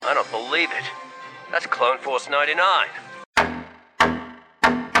cannot believe it. That's Clone Force 99.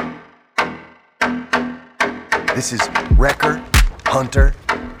 This is Wrecker, Hunter,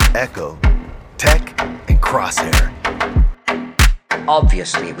 Echo, Tech, and Crosshair.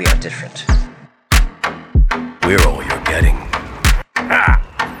 Obviously, we are different. We're all you're getting.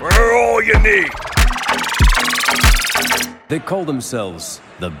 Ha! We're all you need. They call themselves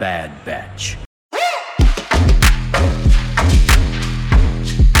the Bad Batch.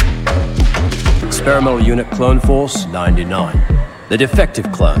 Experimental Unit Clone Force 99. The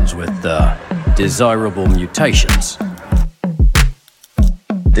defective clones with desirable mutations.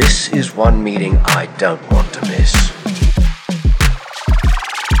 This is one meeting I don't want to miss.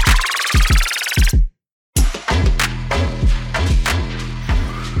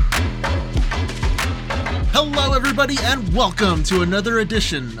 Hello, everybody, and welcome to another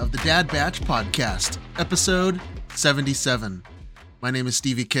edition of the Dad Batch Podcast, episode 77. My name is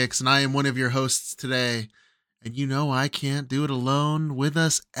Stevie Kicks, and I am one of your hosts today. And you know I can't do it alone. With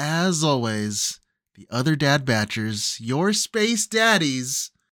us, as always, the other Dad Batchers, your space daddies.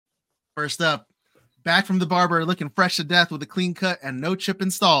 First up, back from the barber, looking fresh to death with a clean cut and no chip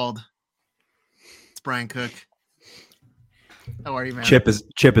installed. It's Brian Cook. How are you, man? Chip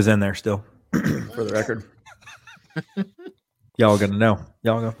is in there still, for the record. Y'all gonna know.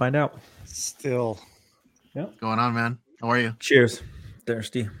 Y'all gonna find out. Still. Yep. What's going on, man? How are you? Cheers.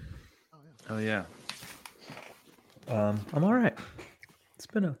 Thirsty. Oh yeah. I'm all right. It's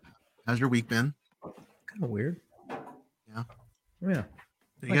been How's your week been? kind of weird. Yeah. Yeah. Are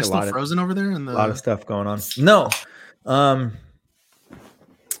you guys still frozen over there? A lot of stuff going on. No.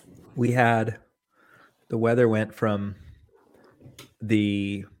 We had the weather went from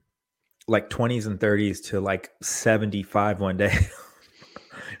the like 20s and 30s to like 75 one day.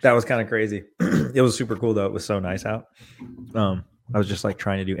 That was kind of crazy. It was super cool though. It was so nice out. I was just like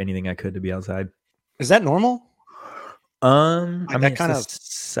trying to do anything I could to be outside. Is that normal? I mean, that kind it's of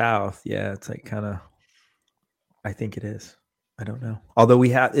south. Yeah, it's like kind of. I think it is. I don't know. Although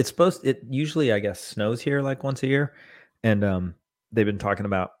it usually I guess snows here like once a year, and they've been talking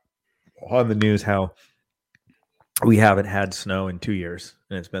about on the news how we haven't had snow in 2 years,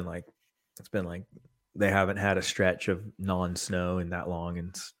 and it's been like they haven't had a stretch of non-snow in that long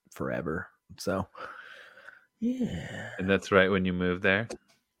and forever. So yeah, and that's right when you moved there.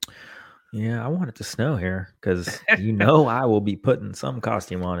 Yeah, I want it to snow here because I will be putting some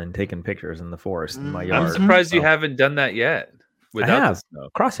costume on and taking pictures in the forest in my yard. I'm surprised you haven't done that yet. Without the snow.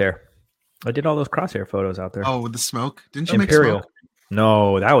 Crosshair. I did all those crosshair photos out there. Oh, with the smoke? Didn't you Imperial. make smoke?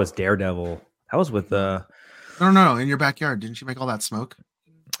 No, that was Daredevil. That was with No, in your backyard. Didn't you make all that smoke?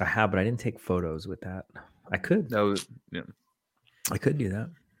 I have, but I didn't take photos with that. I could. No, yeah. I could do that.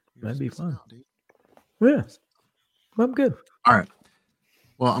 That'd be fun. Dude. Yeah. Well, I'm good. All right.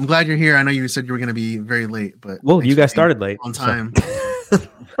 Well, I'm glad you're here. I know you said you were going to be very late, but you guys started late. On time.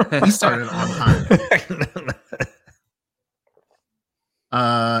 We started on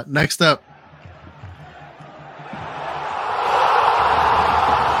time. Next up.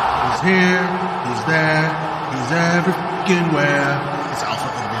 He's here. He's there. He's every freaking where. It's Alpha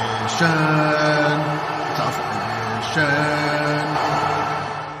Edition. It's Alpha Edition.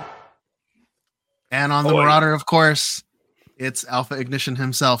 And on the Marauder, of course, it's Alpha Ignition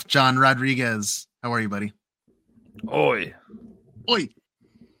himself, John Rodriguez. How are you, buddy? Oi. Oi.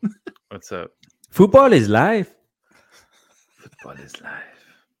 What's up? Football is life. Football is life.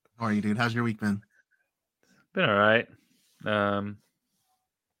 How are you, dude? How's your week been? Been all right.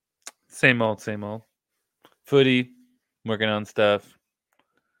 Same old. Footy, working on stuff.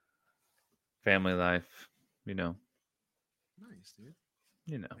 Family life, Nice, dude.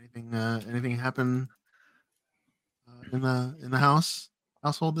 Anything happen in the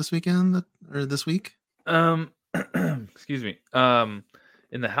household this weekend or this week? Excuse me.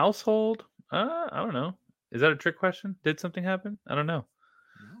 In the household, I don't know. Is that a trick question? Did something happen? I don't know.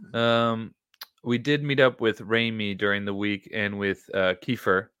 No, we did meet up with Raimi during the week and with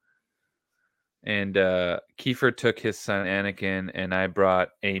Kiefer. And Kiefer took his son Anakin, and I brought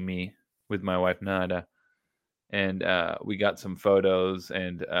Amy with my wife Nada. And we got some photos,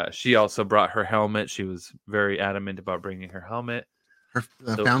 and she also brought her helmet. She was very adamant about bringing her helmet. Her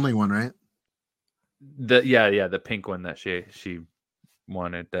family one, right? The pink one that she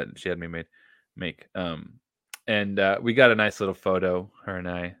wanted, that she had me make. And we got a nice little photo, her and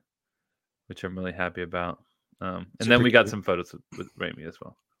I, which I'm really happy about. And then we got some photos with Raimi as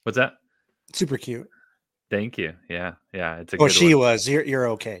well. What's that? Super cute. Thank you. Yeah. It's a Oh, good she one. was. You're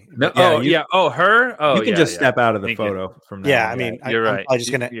okay. No, Yeah, Oh, her. Oh, you can just step out of the Thank photo from now. Yeah, on. I mean, You're right. I'm probably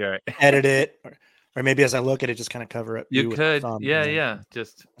just gonna You're right. edit it. Or maybe as I look at it, just kind of cover it. You with my could, thumb yeah, and then yeah.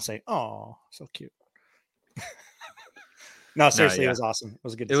 Just say, "Oh, so cute." No, seriously, yeah. it was awesome. It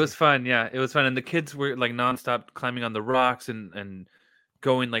was good. It was fun, yeah. It was fun, and the kids were like nonstop climbing on the rocks and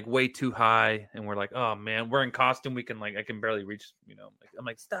going like way too high, and we're like, oh man, we're in costume. We can like I can barely reach, Like, I'm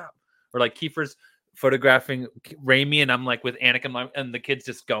like, stop. Or like Kiefer's photographing Raimi, and I'm like with Anakin, and the kids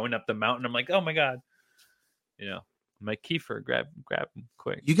just going up the mountain. I'm like, oh my god, I'm like, Kiefer, grab him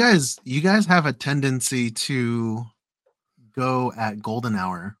quick. You guys have a tendency to go at golden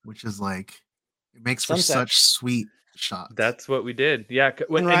hour, which is like it makes for Sunset. such sweet shots. That's what we did. Yeah,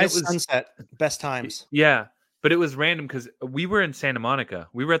 Sunrise, sunset, best times. Yeah, but it was random because we were in Santa Monica.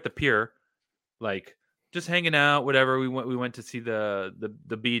 We were at the pier, like just hanging out, whatever. We went to see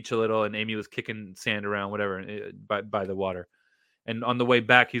the beach a little, and Amy was kicking sand around, whatever, by the water. And on the way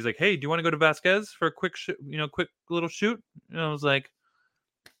back, he's like, "Hey, do you want to go to Vasquez for a quick little shoot?" And I was like,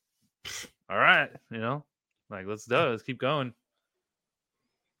 "All right, like let's keep going."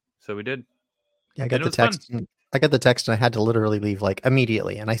 So we did. Yeah, I got the text. I got the text, and I had to literally leave like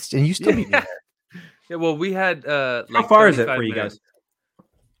immediately. And you still meet me there. Yeah, well, we had how far is it for you guys?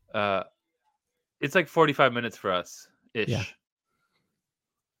 It's like 45 minutes for us ish. Yeah.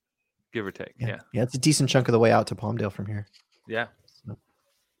 Give or take. Yeah, it's a decent chunk of the way out to Palmdale from here. Yeah. So.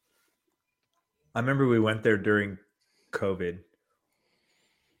 I remember we went there during COVID,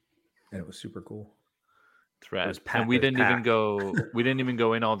 and it was super cool. It's rad. And we didn't even go. We didn't even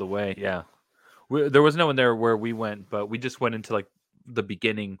go in all the way. Yeah, there was no one there where we went, but we just went into like the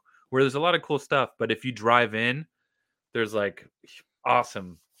beginning where there's a lot of cool stuff. But if you drive in, there's like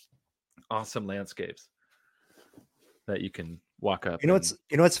awesome landscapes that you can walk up.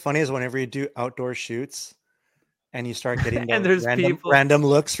 What's funny is whenever you do outdoor shoots and you start getting and there's random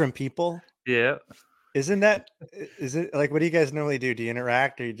looks from people. Yeah. Is it like, what do you guys normally do? Do you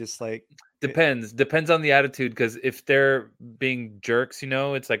interact or you just like? Depends on the attitude. Cause if they're being jerks,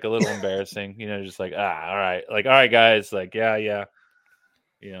 it's like a little embarrassing, just like, all right. Like, all right, guys, like, yeah.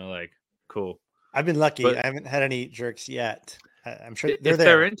 Like, cool. I've been lucky. I haven't had any jerks yet. I'm sure if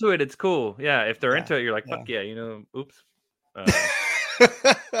they're into it, it's cool. Yeah. If they're into it, you're like, fuck yeah, oops.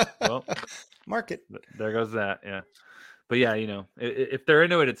 Well, mark it. There goes that. Yeah. But yeah, if they're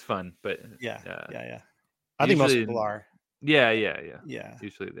into it, it's fun. But yeah. I think most people are. Yeah.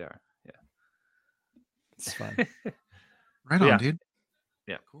 Usually they are. Yeah. It's fun. Right on, dude.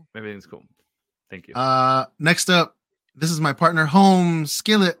 Yeah. Cool. Everything's cool. Thank you. Next up, this is my partner, Home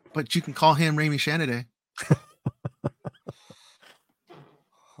Skillet, but you can call him Raimi Shanaday.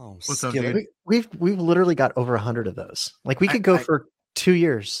 What's up, dude? We've literally got over 100 of those. Like we could go for 2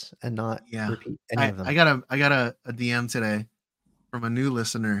 years and not repeat any of them. I got a DM today from a new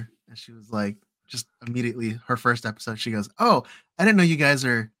listener, and she was like, just immediately her first episode, she goes, "Oh, I didn't know you guys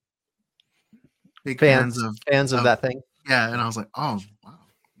are big fans of that thing." Yeah, and I was like, "Oh, wow,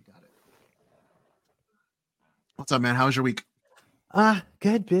 you got it." What's up, man? How was your week?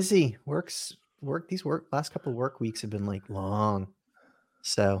 Good, busy. Last couple of work weeks have been like long.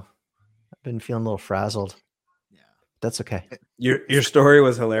 So I've been feeling a little frazzled. Yeah. That's okay. Your story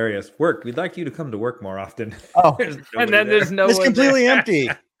was hilarious. Work. We'd like you to come to work more often. Oh, and then there's no it's one completely there. empty.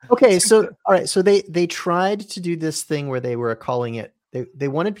 Okay, so all right, so they tried to do this thing where they were calling it they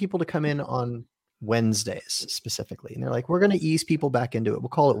wanted people to come in on Wednesdays specifically. And they're like, we're going to ease people back into it. We'll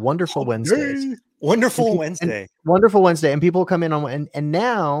call it Wonderful Wednesdays. Wonderful Wednesday. Wonderful Wednesday. And people come in and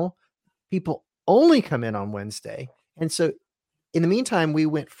now people only come in on Wednesday. And so in the meantime, we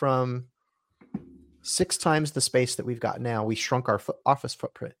went from 6 times the space that we've got now. We shrunk our office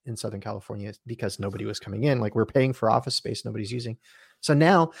footprint in Southern California because nobody was coming in. Like we're paying for office space nobody's using. So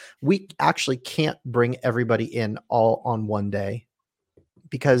now we actually can't bring everybody in all on one day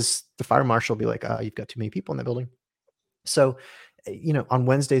because the fire marshal will be like, you've got too many people in the building. So, on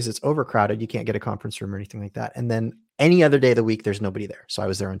Wednesdays it's overcrowded. You can't get a conference room or anything like that. And then any other day of the week, there's nobody there. So I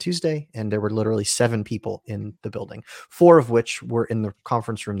was there on Tuesday and there were literally 7 people in the building, 4 of which were in the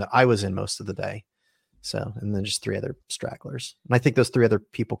conference room that I was in most of the day. So, and then just 3 other stragglers. And I think those 3 other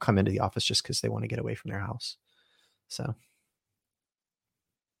people come into the office just because they want to get away from their house. So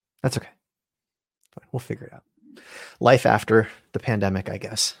that's okay. Fine. We'll figure it out. Life after the pandemic, I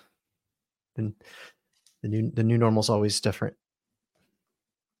guess. And the new normal is always different.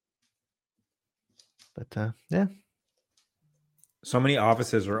 But yeah. So many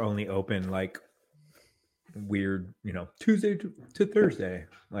offices were only open like weird, Tuesday to Thursday.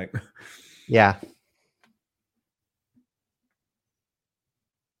 Like, yeah.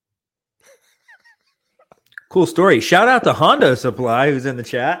 Cool story. Shout out to Honda Supply, who's in the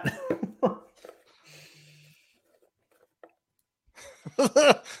chat.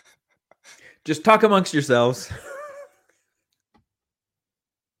 Just talk amongst yourselves.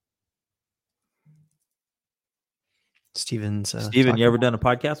 Steven's Steven, you ever done a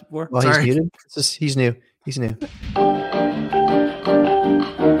podcast before? Well, Sorry. he's muted. He's new. He's new.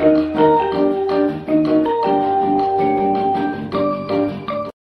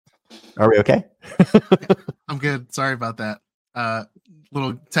 Are we okay? I'm good. Sorry about that.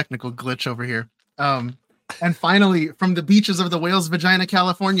 Little technical glitch over here. And finally, from the beaches of the Whale's Vagina,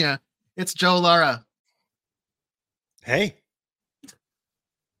 California, it's Joe Lara. Hey.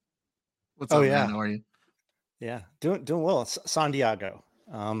 What's Oh, up, yeah. man? How are you? Yeah, doing well. San Diego.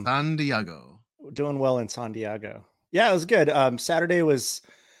 San Diego. Doing well in San Diego. Yeah, it was good. Saturday was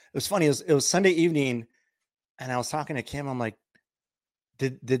funny. It was Sunday evening, and I was talking to Kim. I'm like,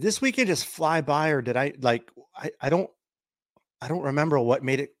 did this weekend just fly by, or did I don't remember what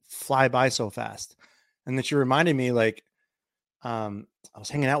made it fly by so fast. And then she reminded me, like, I was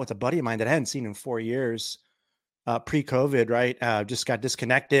hanging out with a buddy of mine that I hadn't seen in 4 years, pre-COVID, right? Just got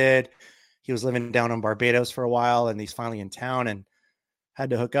disconnected. He was living down in Barbados for a while, and he's finally in town and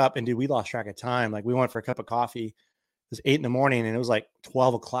had to hook up. And dude, we lost track of time. Like, we went for a cup of coffee. It was 8 a.m. and it was like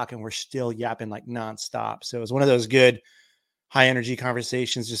 12 o'clock, and we're still yapping like nonstop. So it was one of those good high energy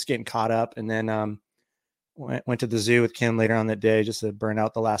conversations, just getting caught up. And then went to the zoo with Kim later on that day just to burn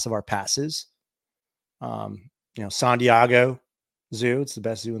out the last of our passes. San Diego Zoo, it's the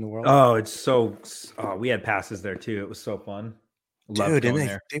best zoo in the world. Oh, it's so. Oh, we had passes there too. It was so fun. Dude,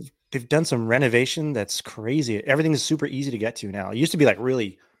 and they've done some renovation that's crazy. Everything is super easy to get to now. It used to be like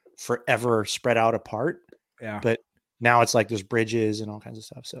really forever spread out apart. Yeah. But now it's like there's bridges and all kinds of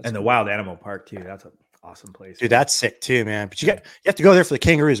stuff. So and the wild animal park too. That's an awesome place. Dude, that's sick too, man. But you have to go there for the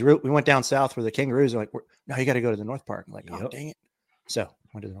kangaroos. We went down south where the kangaroos are like, no, you got to go to the North Park. I'm like, oh, dang it. So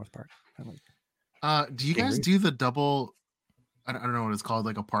went to the North Park. Do you guys do the double? I don't know what it's called,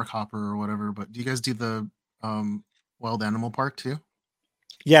 like a park hopper or whatever, but do you guys do the wild animal park too?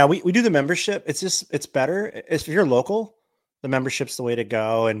 Yeah, we do the membership. It's better if you're local. The membership's the way to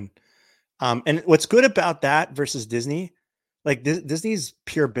go. And what's good about that versus Disney, like Disney's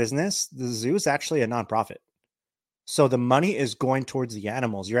pure business, the zoo is actually a nonprofit. So the money is going towards the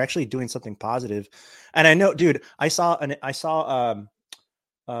animals. You're actually doing something positive. And I know, dude, I saw an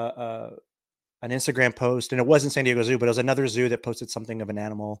Instagram post, and it wasn't San Diego Zoo, but it was another zoo that posted something of an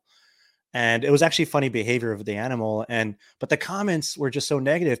animal. And it was actually funny behavior of the animal. But the comments were just so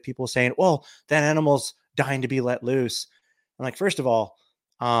negative. People saying, well, that animal's dying to be let loose. I'm like, first of all,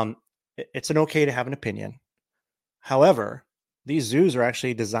 it's okay to have an opinion. However, these zoos are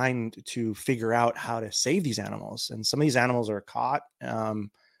actually designed to figure out how to save these animals. And some of these animals are caught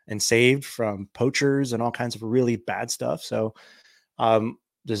and saved from poachers and all kinds of really bad stuff. So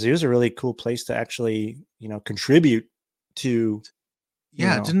the zoo is a really cool place to actually, contribute to.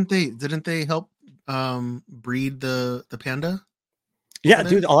 Yeah, didn't they help breed the panda? Yeah,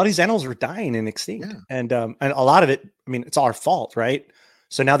 dude, a lot of these animals were dying and extinct. Yeah. And a lot of it, I mean, it's our fault, right?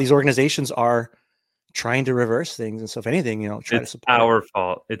 So now these organizations are trying to reverse things. And so if anything, try to support. It's our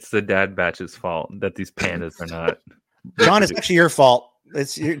fault. It's the Dad Batch's fault that these pandas are not. John, it's actually your fault.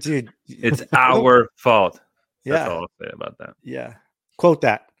 It's your dude. It's our fault. Yeah. That's all I'll say about that. Yeah. Quote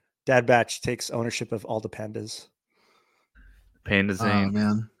that. Dad Batch takes ownership of all the pandas. Panda Zane. Oh,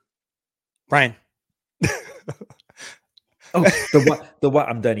 man. Brian.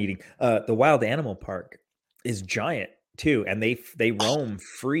 I'm done eating. The wild animal park is giant too, and they roam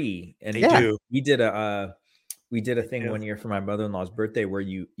free. And we did a thing one year for my mother-in-law's birthday where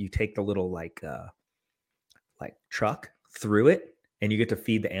you take the little like truck through it, and you get to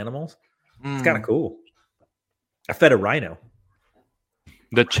feed the animals. It's kind of cool. I fed a rhino.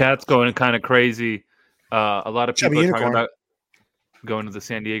 The chat's going kind of crazy. A lot of people are talking about going to the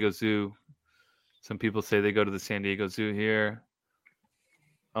San Diego Zoo. Some people say they go to the San Diego Zoo here.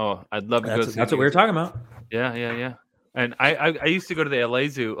 Oh, I'd love to go. That's what we were talking about. Yeah. And I used to go to the LA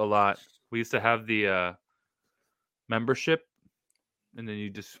Zoo a lot. We used to have the membership, and then you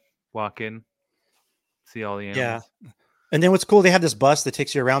just walk in, see all the animals. Yeah. And then what's cool, they have this bus that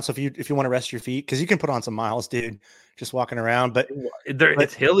takes you around. So if you want to rest your feet, because you can put on some miles, dude, just walking around. But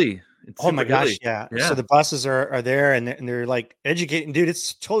it's hilly. It's oh my gosh, hilly. yeah. So the buses are there, and they're like educating, dude.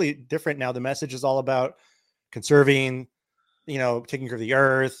 It's totally different now. The message is all about conserving, taking care of the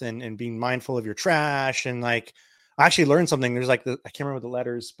earth and being mindful of your trash. And like, I actually learned something. There's like I can't remember the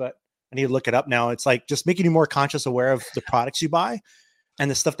letters, but I need to look it up now. It's like just making you more conscious, aware of the products you buy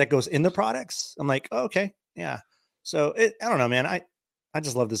and the stuff that goes in the products. I'm like, oh, okay, yeah. So I don't know, man. I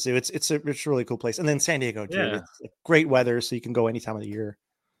just love the zoo. It's a really cool place. And then San Diego, dude. Yeah. It's great weather, so you can go any time of the year.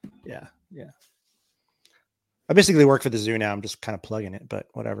 Yeah. I basically work for the zoo now. I'm just kind of plugging it, but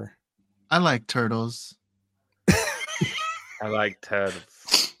whatever. I like turtles. I like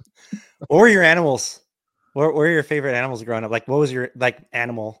turtles. What were your animals? What were your favorite animals growing up? Like, what was your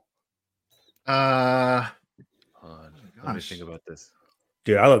animal? Hold on, let me gosh. think about this.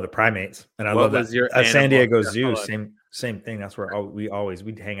 Dude, I love the primates, and I What love was that. your At San animal? Diego Yeah, Zoo. hold on. Same thing. That's where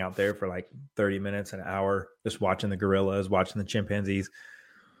we'd hang out there for like 30 minutes, an hour, just watching the gorillas, watching the chimpanzees.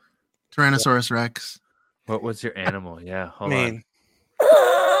 Tyrannosaurus Rex. What was your animal? Yeah, hold on.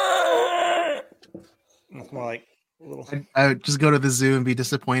 It's more like a little. I would just go to the zoo and be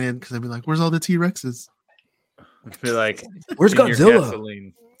disappointed because I'd be like, "Where's all the T-Rexes?" on. Be like, Where's in your Godzilla?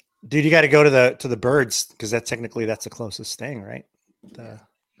 gasoline. Dude, you got to go to the birds because that's the closest thing, right?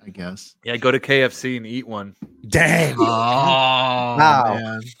 I guess. Yeah, go to KFC and eat one. Dang. Oh Wow.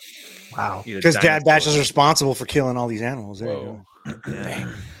 man. Wow. Eat a Because Dad Batch is dinosaur. responsible for killing all these animals. There you Whoa. go.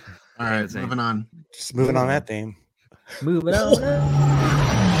 Yeah. All right, Amazing. moving on. Just moving on that theme. Moving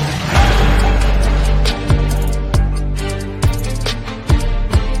on.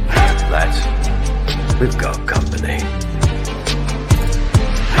 Lads, we've got company.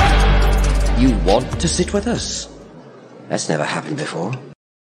 You want to sit with us? That's never happened before.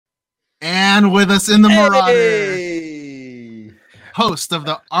 And with us in the Marauder, host of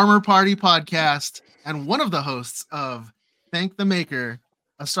the Armor Party podcast, and one of the hosts of Thank the Maker,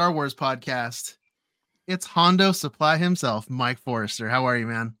 a Star Wars podcast. It's Hondo Supply himself, Mike Forrester. How are you,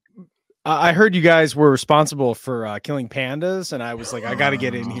 man? I heard you guys were responsible for killing pandas, and I was like, I got to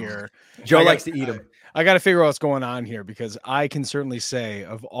get in here. Joe likes to eat them. I got to figure out what's going on here because I can certainly say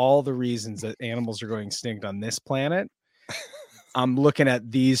of all the reasons that animals are going extinct on this planet, I'm looking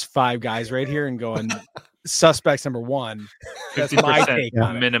at these 5 guys right here and going, suspects number 1. That's my take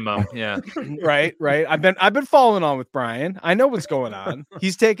on it. minimum. Yeah. Right. I've been following on with Brian. I know what's going on.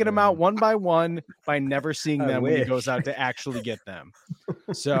 He's taking them out one by one by never seeing them when he goes out to actually get them.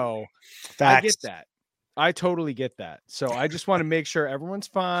 So I get that. I totally get that. So I just want to make sure everyone's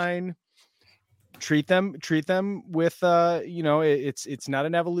fine. Treat them with it's not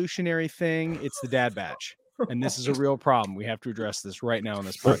an evolutionary thing. It's the Dad Batch. And this is a real problem. We have to address this right now in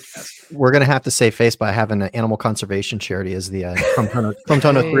this podcast. We're gonna have to save face by having an animal conservation charity as the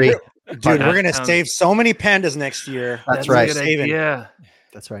Crumptono 3. Dude, we're gonna save so many pandas next year. That's right. Yeah.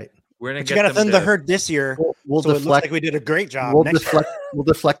 That's right. We're gonna But you gotta thin the herd this year. We'll so it looks deflect. like we did a great job. We'll next year.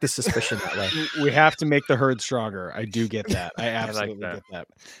 deflect the suspicion that way. We have to make the herd stronger. I do get that. I absolutely that. get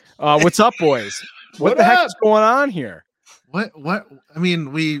that. What's up, boys? What the heck is going on here? What? I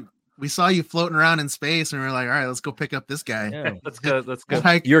mean, we saw you floating around in space, and we were like, all right, let's go pick up this guy. Yeah. Let's go.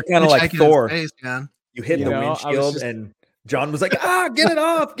 You're kind of like Thor. Space, man. You hit the windshield, and John was like, get it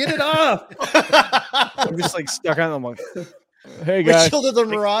off. I'm just like stuck on them. Like, hey guys, Windshield of the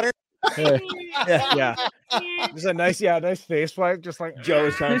Marauder. hey. Yeah. Just a nice face wipe, just like Joe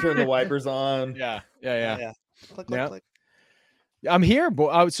is trying to turn the wipers on. Yeah. Click, Yeah. click. I'm here,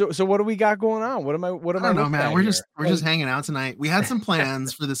 but so what do we got going on? What am I? What am I don't know, looking man. at We're here? just hanging out tonight. We had some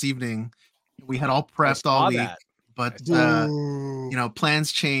plans for this evening. We had all prepped saw all week, that. but Ooh.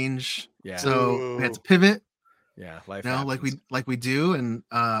 plans change. Yeah. So we had to pivot. Yeah. Life. Like we do, and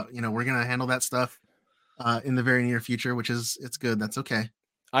we're gonna handle that stuff in the very near future, which is it's good. That's okay.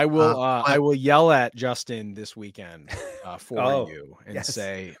 I will yell at Justin this weekend for you and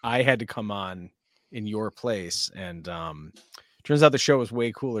say I had to come on in your place, and turns out the show was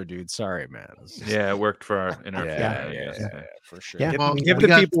way cooler, dude. Sorry, man. Yeah, it worked for our Yeah, for sure. Yeah. Give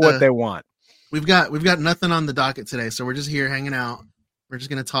the people what they want. We've got nothing on the docket today, so we're just here hanging out. We're just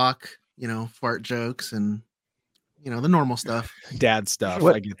gonna talk, fart jokes and the normal stuff. Dad stuff.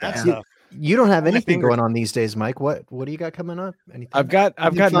 What- I get that. Stuff. You don't have anything finger. going on these days, Mike. What do you got coming up? Anything? I've got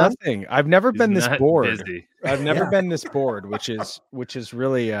Anything fun? nothing. I've never been this bored. Busy. I've never Yeah. been this bored, which is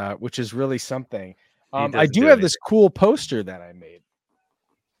really something. I doesn't do do have this cool poster that I made.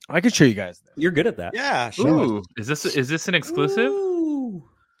 I could show you guys this. You're good at that. Yeah, sure. Ooh, is this an exclusive? Ooh.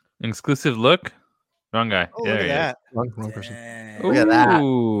 An exclusive look? Wrong guy. Oh, There look he at that. Wrong person. is. Look at that.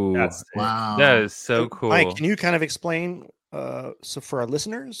 Ooh, That's Wow. that is so cool. Mike, can you kind of explain so for our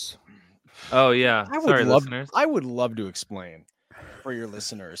listeners? Oh yeah. Sorry, listeners. I would love to explain for your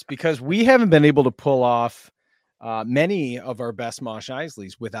listeners because we haven't been able to pull off many of our best Mosh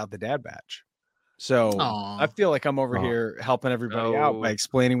Isleys without the Dad Batch. So Aw. I feel like I'm over here helping everybody out by Oh.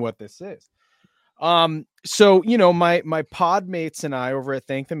 explaining what this is. So my pod mates and I over at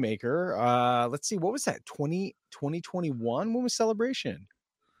Thank the Maker, let's see, what was that? 2021? When was Celebration?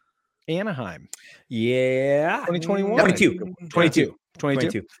 Anaheim. Yeah. 2021. 22. 22.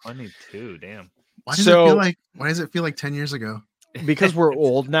 22. Damn. Why does So- it feel like 10 years ago? because we're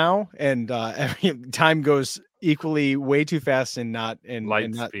old now, and time goes equally way too fast and not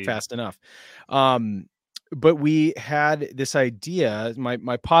speed. fast enough. But we had this idea.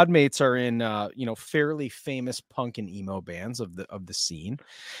 My pod mates are in fairly famous punk and emo bands of the scene.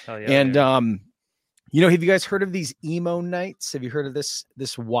 Hell yeah, And man. have you guys heard of these emo nights? Have you heard of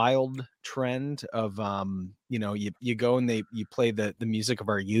this wild trend of you go and you play the music of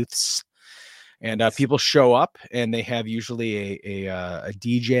our youths, and people show up, and they have usually a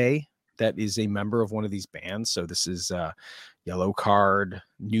DJ that is a member of one of these bands. So this is Yellow Card,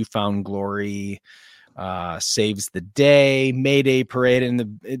 Newfound Glory, Saves the Day, Mayday Parade, and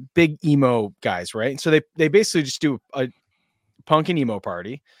the big emo guys, right? And so they basically just do a punk and emo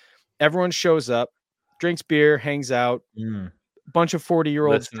party. Everyone shows up, drinks beer, hangs out. Bunch of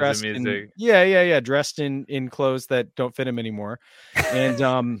 40-year-olds dressed in dressed in clothes that don't fit them anymore,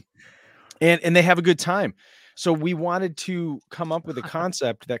 and and they have a good time. So we wanted to come up with a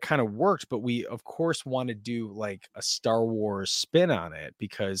concept that kind of worked, but we of course want to do like a Star Wars spin on it,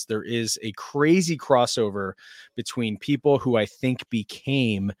 because there is a crazy crossover between people who I think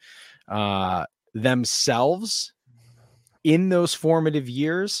became themselves in those formative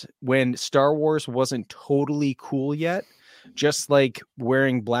years when Star Wars wasn't totally cool yet. Just like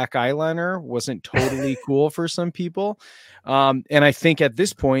wearing black eyeliner wasn't totally cool for some people. And I think at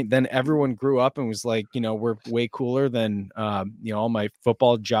this point, then everyone grew up and was like, we're way cooler than, all my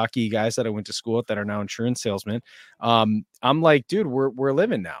football jockey guys that I went to school with that are now insurance salesmen. I'm like, dude, we're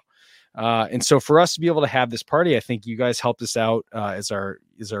living now. And so for us to be able to have this party, I think you guys helped us out as our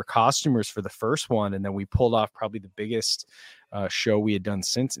costumers for the first one. And then we pulled off probably the biggest show we had done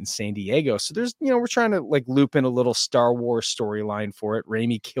since in San Diego. So there's, we're trying to like loop in a little Star Wars storyline for it.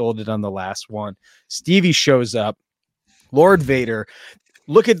 Raimi killed it on the last one. Stevie shows up, Lord Vader.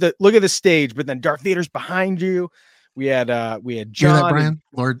 Look at the stage, but then Darth Vader's behind you. We had John. Hear that, Brian?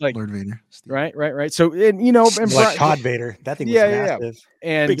 Lord Vader. Steve. Right. So and like Todd Vader. That thing was massive.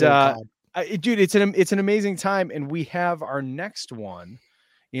 And dude, it's an amazing time, and we have our next one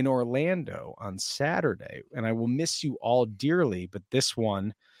in Orlando on Saturday, and I will miss you all dearly, but this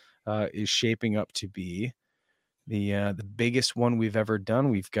one is shaping up to be the biggest one we've ever done.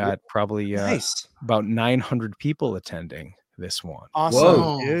 We've got probably about 900 people attending this one. Awesome.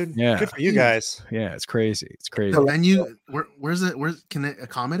 Whoa, dude. Yeah. Good for you guys. Yeah, it's crazy. It's crazy. And you, where's it? Where can it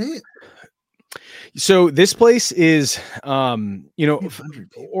accommodate? So this place is, Orlando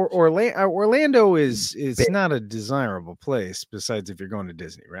is not a desirable place. Besides, if you're going to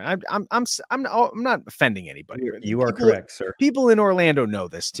Disney, right? I'm not offending anybody. You are correct, sir. People in Orlando know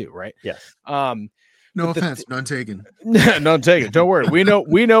this too, right? Yes. No offense, none taken. None taken. Don't worry. We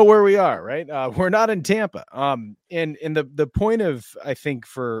know where we are, right? We're not in Tampa. And the point of, I think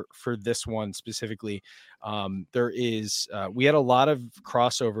for this one specifically, there is we had a lot of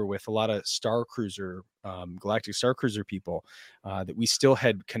crossover with a lot of Star Cruiser, Galactic Star Cruiser people that we still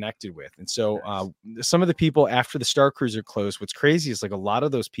had connected with. And so some of the people after the Star Cruiser closed, what's crazy is like a lot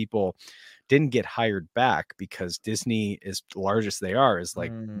of those people didn't get hired back because Disney, as large as they are, is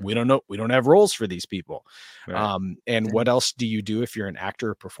like, we don't know, we don't have roles for these people. Right. And what else do you do if you're an actor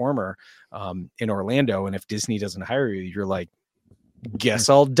or performer in Orlando? And if Disney doesn't hire you, you're like, guess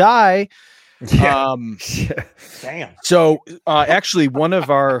I'll die. Yeah. Damn. So actually one of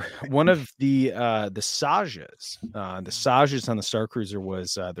the Sajas on the Star Cruiser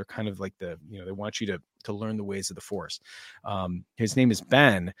was they're kind of like they want you to learn the ways of the Force. His name is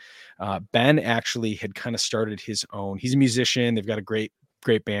Ben. Ben actually had kind of started his own. He's a musician. They've got a great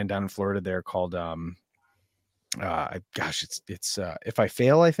band down in Florida there called it's If I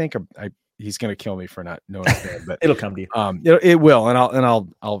Fail, I think he's gonna kill me for not knowing it, but it'll come to you. It will, and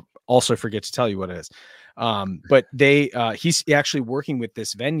I'll also forget to tell you what it is. But he's actually working with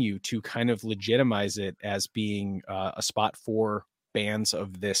this venue to kind of legitimize it as being a spot for bands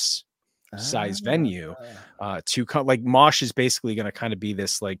of this size venue to come. Like Mosh is basically going to kind of be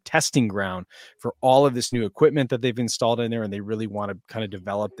this like testing ground for all of this new equipment that they've installed in there, and they really want to kind of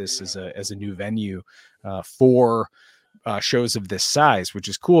develop this as a new venue for shows of this size, which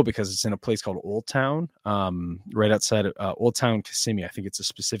is cool because it's in a place called Old Town, right outside of Old Town Kissimmee. I think it's a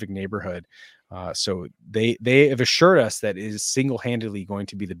specific neighborhood. So they have assured us that it is single-handedly going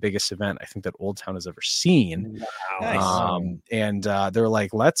to be the biggest event I think that Old Town has ever seen. Wow. And they're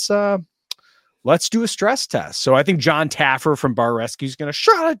like, let's do a stress test. So I think John Taffer from Bar Rescue is going to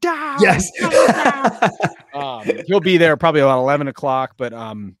shut it down. Yes. He'll be there probably about 11 o'clock, but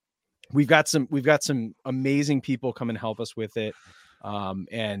we've got some amazing people come and help us with it.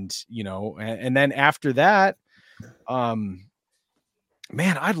 And then after that,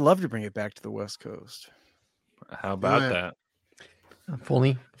 man, I'd love to bring it back to the West Coast. How about that? If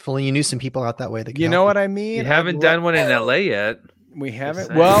only you knew some people out that way that could You help know what I mean? You haven't done one in LA yet. We haven't.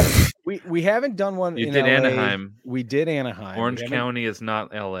 saying. Well, we haven't done one. You in did LA. Anaheim. We did Anaheim. Orange County is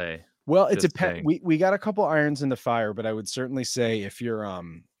not LA. Well, it Just depends. saying. We got a couple irons in the fire, but I would certainly say if you're I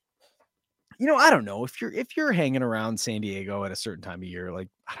don't know, if you're hanging around San Diego at a certain time of year, like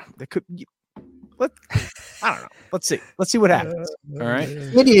I don't know. Let's see what happens. All right.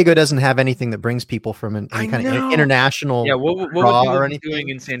 San Diego doesn't have anything that brings people from any kind of international. Yeah, what draw would or you anything. be doing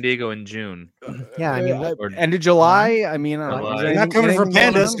in San Diego in June? Yeah, I mean, End of July. I mean, They're not coming for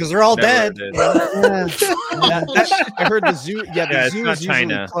pandas because they're all dead. I heard the zoo. Yeah, the zoo is usually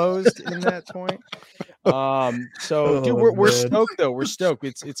China. closed in that point. So dude, we're stoked though. We're stoked.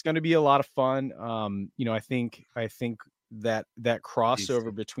 It's going to be a lot of fun. I think that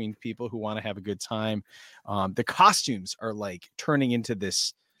crossover between people who want to have a good time. The costumes are like turning into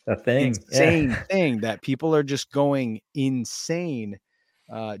this insane thing that people are just going insane,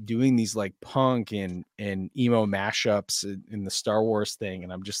 doing these like punk and emo mashups in the Star Wars thing.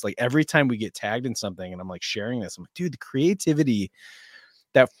 And I'm just like, every time we get tagged in something and I'm like sharing this, I'm like, dude, the creativity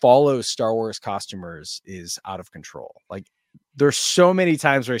that follows Star Wars costumers is out of control. Like, there's so many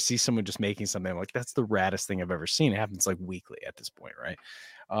times where I see someone just making something, I'm like, that's the raddest thing I've ever seen. It happens like weekly at this point, right?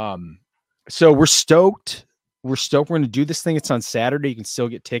 So we're stoked. We're going to do this thing. It's on Saturday. You can still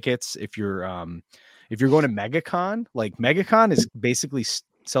get tickets if you're going to MegaCon. Like, MegaCon is basically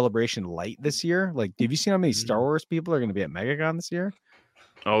Celebration Light this year. Like, have you seen how many Star Wars people are going to be at MegaCon this year?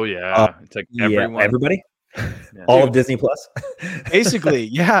 Oh yeah, it's like everyone. Everybody. Yeah. All of Disney Plus. Basically,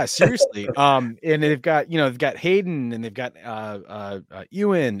 yeah, seriously. And they've got Hayden, and they've got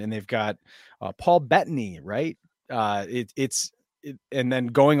Ewan, and they've got Paul Bettany, right? And then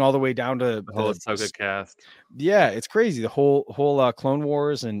going all the way down to the whole Ahsoka cast. Yeah, it's crazy. The whole Clone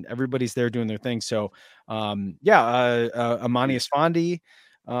Wars, and everybody's there doing their thing. So Amani Esfandi,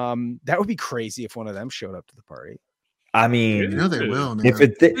 that would be crazy if one of them showed up to the party. I mean, they will. Now. If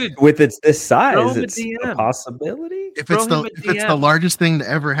it's this size, it's a possibility. If it's the largest thing to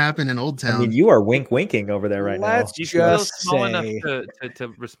ever happen in Old Town, I mean, you are winking over there right now. You feel small enough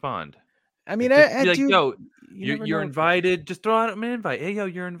to respond. I mean, you're invited. Just throw out an invite. Hey, yo,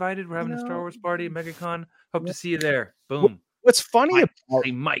 you're invited. We're having a Star Wars party at MegaCon. Hope to see you there. Boom. What's funny about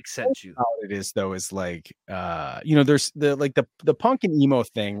Mike sent you. It is though is like there's the punk and emo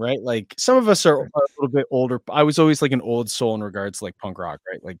thing, right? Like, some of us are a little bit older. I was always like an old soul in regards to like punk rock,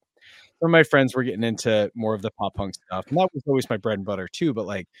 right? Like, some of my friends were getting into more of the pop punk stuff, and that was always my bread and butter too. But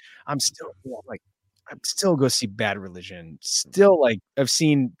like, I'm still go see Bad Religion. Still, like, I've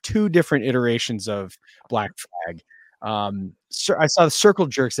seen 2 different iterations of Black Flag. I saw the Circle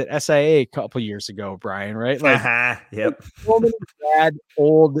Jerks at SIA a couple years ago, Brian, right? Like, yep. So many bad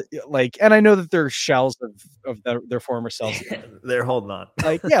old, like, and I know that they're shells of their former selves. They're holding on.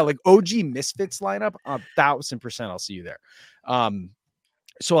 Like, yeah, like OG Misfits lineup, 1,000% I'll see you there.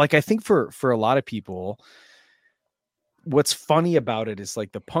 So like, I think for a lot of people, what's funny about it is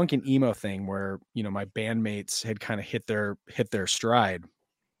like the punk and emo thing where, my bandmates had kind of hit their stride.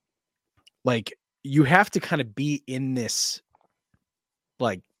 Like, you have to kind of be in this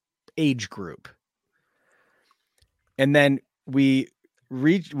like age group. And then we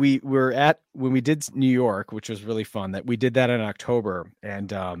were at, when we did New York, which was really fun, that we did that in October,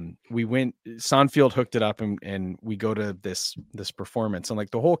 and we went, Sonfield hooked it up, and we go to this performance, and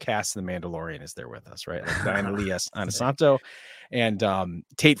like the whole cast of The Mandalorian is there with us, right? Like Diana Lee Anasanto and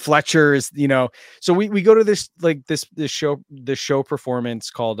Tate Fletcher is, so we go to this show performance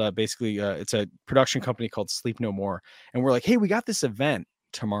called basically it's a production company called Sleep No More, and we're like, hey, we got this event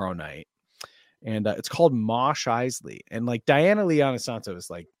tomorrow night, and it's called Mosh Isley, and like Diana Lee Anasanto is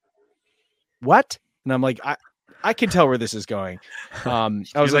like, what? And I'm like, I can tell where this is going. I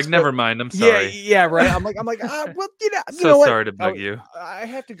was like, never mind. I'm sorry. Yeah, right. I'm like, well, so what? Sorry to bug you. I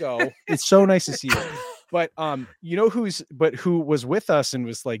have to go. It's so nice to see you. But who was with us and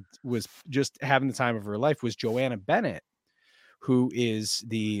was just having the time of her life was Joanna Bennett, who is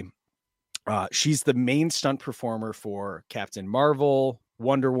she's the main stunt performer for Captain Marvel,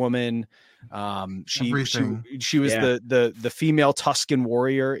 Wonder Woman. She was the female Tusken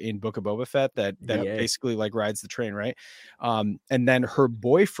warrior in Book of Boba Fett that basically like rides the train, right? And then her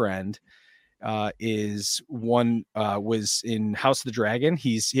boyfriend was in House of the Dragon.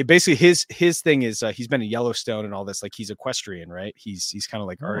 He basically his thing is he's been in Yellowstone and all this, like he's equestrian, right? He's kind of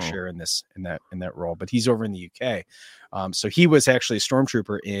like Archer in that role, but he's over in the UK. So he was actually a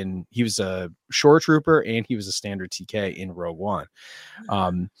stormtrooper he was a shore trooper, and he was a standard TK in Rogue One.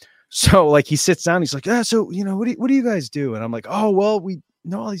 So like he sits down, he's like, so what do you guys do? And I'm like, oh well, we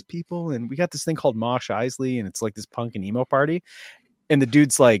know all these people, and we got this thing called Mosh Isley, and it's like this punk and emo party. And the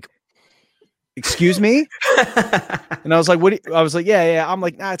dude's like, excuse me? And I was like, I was like, yeah. I'm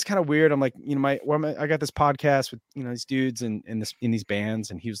like, nah, it's kind of weird. I'm like, I got this podcast with, these dudes and in these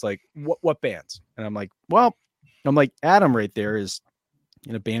bands. And he was like, what bands? And I'm like, Adam right there is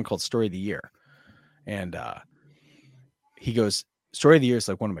in a band called Story of the Year. And he goes, Story of the Year is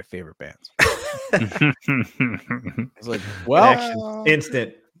like one of my favorite bands. I was like, well,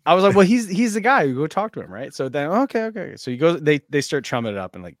 instant. I was like, well, he's the guy. You go talk to him, right? So then, okay. So he goes, they start chumming it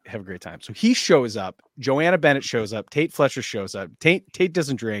up and like have a great time. So he shows up. Joanna Bennett shows up. Tate Fletcher shows up. Tate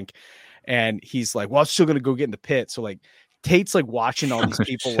doesn't drink, and he's like, well, I'm still gonna go get in the pit. So like, Tate's like watching all these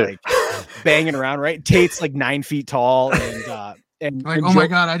people like banging around, right? Tate's like 9 feet tall, and like, oh my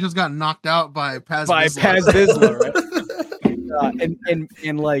god, I just got knocked out by Paz Vizsla, right?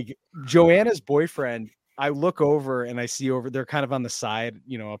 and like Joanna's boyfriend. I look over and I see they're kind of on the side,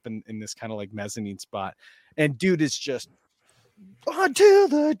 up in this kind of like mezzanine spot. And dude is just until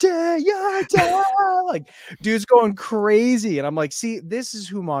the day you die. Like, dude's going crazy. And I'm like, see, this is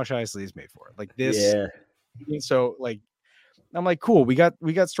who Mosh Isley is made for. Like this. Yeah. So like, I'm like, cool. We got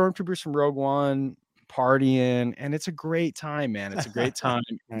stormtroopers from Rogue One partying, and it's a great time, man. It's a great time.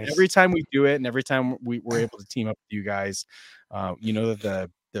 Nice. Every time we do it, and every time we're able to team up with you guys,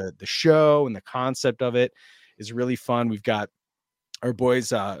 that the show and the concept of it is really fun. We've got our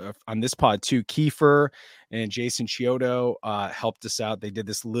boys on this pod too, Kiefer and Jason Chiodo helped us out. They did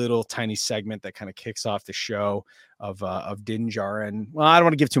this little tiny segment that kind of kicks off the show of Din Djarin. Well, I don't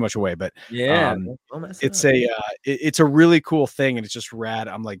want to give too much away, but it's a really cool thing, and it's just rad.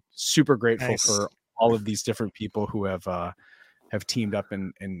 I'm like super grateful for all of these different people who have teamed up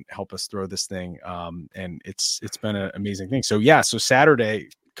and help us throw this thing. And it's been an amazing thing. So so Saturday,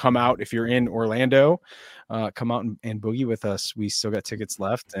 come out if you're in Orlando, come out and boogie with us. We still got tickets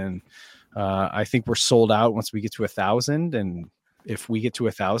left, and I think we're sold out once we get to 1,000. And if we get to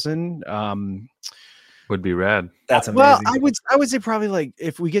 1,000, would be rad. That's amazing. Well, I would say probably like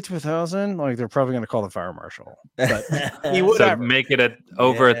if we get to 1,000, like they're probably going to call the fire marshal. But so make it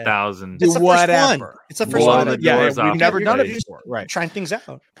over 1,000. It's the first one. It's the first one. We've never done it before. Right, trying things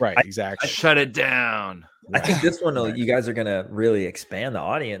out. Right, exactly. Shut it down. I think this one, you guys are going to really expand the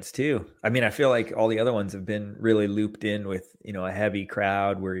audience too. I mean, I feel like all the other ones have been really looped in with, a heavy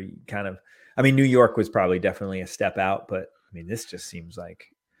crowd where you kind of, New York was probably definitely a step out, but this just seems like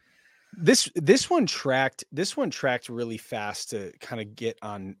this one tracked really fast to kind of get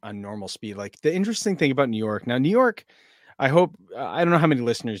on normal speed. Like the interesting thing about New York, I don't know how many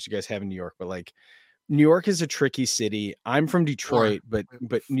listeners you guys have in New York, but like New York is a tricky city. I'm from Detroit, but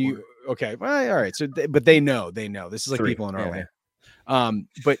okay. Well, all right. So, but they know this is like people in Orlando.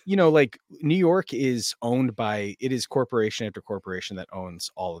 But like New York is owned by, it is corporation after corporation that owns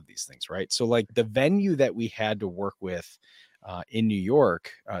all of these things. Right. So like the venue that we had to work with in New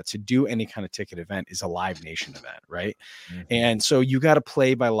York to do any kind of ticket event is a Live Nation event. Right. Mm-hmm. And so you got to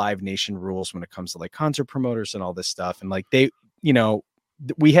play by Live Nation rules when it comes to like concert promoters and all this stuff. And like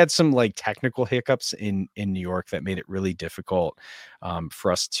we had some like technical hiccups in New York that made it really difficult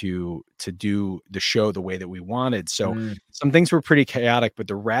for us to do the show the way that we wanted. So some things were pretty chaotic, but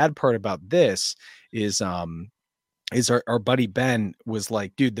the rad part about this is our buddy Ben was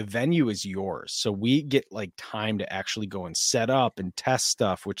like, dude, the venue is yours. So we get like time to actually go and set up and test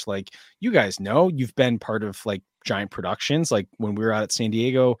stuff, which like, you guys know, you've been part of like giant productions, like when we were out at San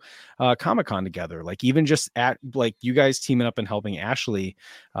Diego Comic-Con together, like even just at like you guys teaming up and helping Ashley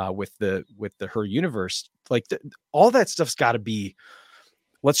with her universe, like all that stuff's got to be,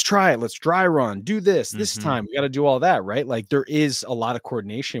 let's try it, let's dry run, do this time, we got to do all that, right? Like there is a lot of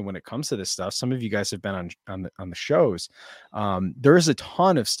coordination when it comes to this stuff. Some of you guys have been on the shows. There is a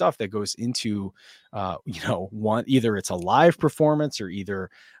ton of stuff that goes into either it's a live performance or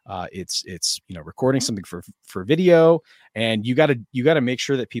either it's recording something for video, and you got to make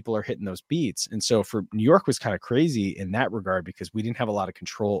sure that people are hitting those beats. And so for New York was kind of crazy in that regard because we didn't have a lot of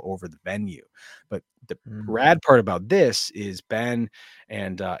control over the venue. But the rad part about this is Ben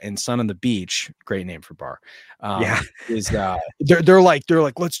and Sun on the Beach, great name for bar. Is they're like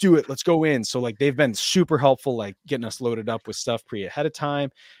let's do it, let's go in. So like they've been super helpful, like getting us loaded up with stuff ahead of time,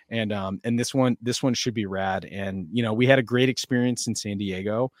 and this one should be rad. And we had a great experience in San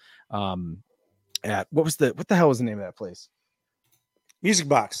Diego at what the hell was the name of that place? Music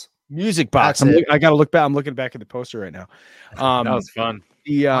Box. I gotta look back. I'm looking back at the poster right now. That was fun.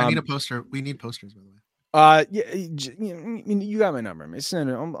 I need a poster. We need posters, by the way. You got my number.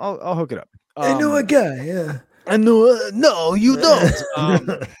 I'll hook it up. I know a guy. Yeah. I know. No, you don't.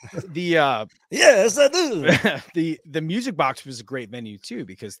 Yes, I do. The Music Box was a great venue too,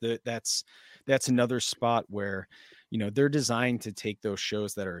 because that's another spot where, you know, they're designed to take those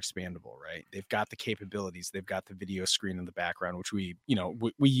shows that are expandable, right? They've got the capabilities, they've got the video screen in the background, which we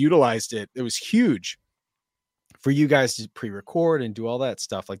utilized it. It was huge for you guys to pre-record and do all that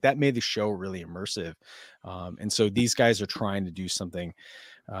stuff. Like that made the show really immersive. And so these guys are trying to do something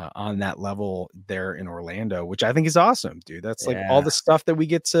on that level there in Orlando, which I think is awesome, dude. That's like all the stuff that we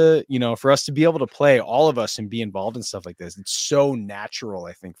get to, you know, for us to be able to play, all of us, and be involved in stuff like this. It's so natural,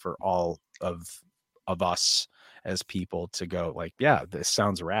 I think, for all of us as people to go like, yeah, this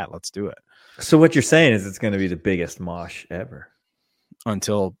sounds rad. Let's do it. So what you're saying is it's going to be the biggest mosh ever,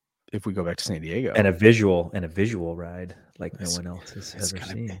 until if we go back to San Diego, and a visual ride like no one else has ever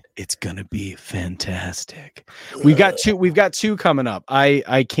seen. It's gonna be fantastic. We've got two coming up.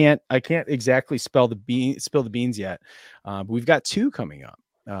 I can't exactly spill the beans yet. But we've got two coming up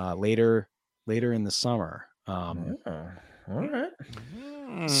later in the summer. All right.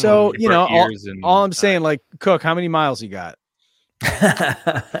 So, you know, all I'm saying, like, Cook, how many miles you got?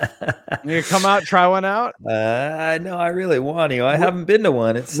 You come out, try one out. No, I really want to. I haven't been to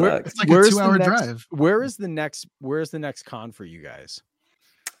one. It sucks. It's like a 2-hour drive. Where's the next con for you guys?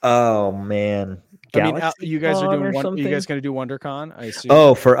 Oh man, you guys are doing one. You guys going to do WonderCon? I assume.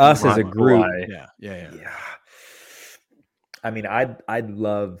 Oh, for us as a group. Yeah. I mean, I'd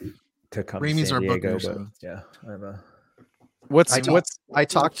love to come to San Diego, but yeah, I'm a. I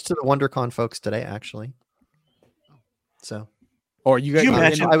talked to the WonderCon folks today, actually. So. Or you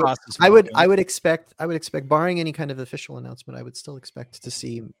guys? I would expect, barring any kind of official announcement, I would still expect to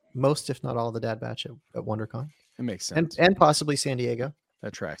see most, if not all, of the Dad Batch at WonderCon. It makes sense, and possibly San Diego.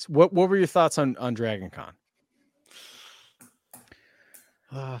 That tracks. What were your thoughts on Dragon Con?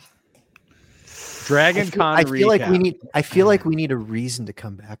 Dragon Con. I feel like we need a reason to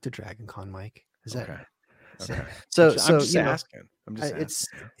come back to Dragon Con, Mike. Is that okay? So I'm just asking.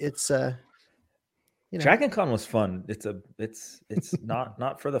 It's you know. Dragon Con was fun. It's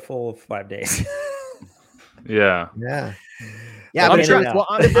not for the full 5 days. Yeah. I'm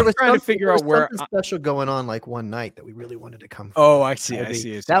trying to figure out where special going on, like one night that we really wanted to come. Oh, I see.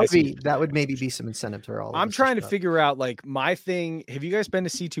 That would maybe be some incentive for all. I'm trying to figure out, like, my thing. Have you guys been to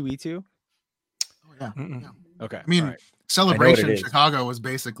C2E2? Oh yeah. Okay. I mean, Celebration Chicago was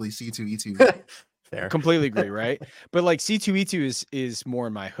basically C2E2. There. Completely agree, right? But like C2E2 is more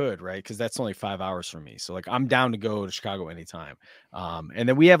in my hood, right? Because that's only 5 hours from me. So like I'm down to go to Chicago anytime. And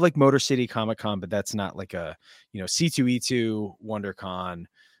then we have like Motor City Comic Con, but that's not like a, you know, C2E2, WonderCon,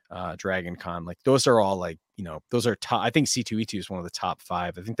 Dragon Con. Like those are all like, you know, those are top. I think C2E2 is one of the top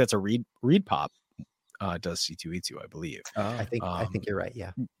 5. I think that's a Reed Pop does C2E2, I believe. I think you're right. Yeah.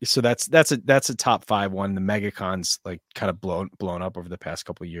 So that's a top 5 one. The MegaCon's like kind of blown up over the past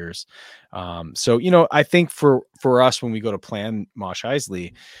couple of years. So, you know, I think for us, when we go to plan Mosh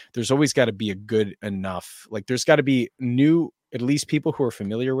Isley, there's always got to be a good enough, like there's got to be new, at least people who are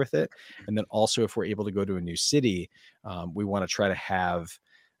familiar with it. And then also if we're able to go to a new city, we want to try to have,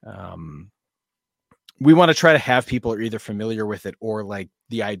 people are either familiar with it or like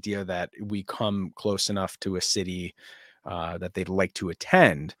the idea that we come close enough to a city that they'd like to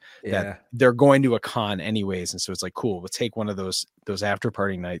attend, that they're going to a con anyways. And so it's like, cool, we'll take one of those after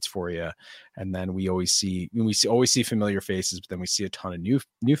party nights for you. And then we always see familiar faces, but then we see a ton of new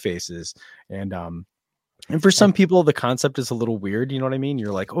faces. And for some people, the concept is a little weird. You know what I mean?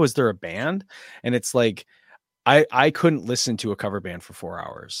 You're like, oh, is there a band? And it's like, I couldn't listen to a cover band for 4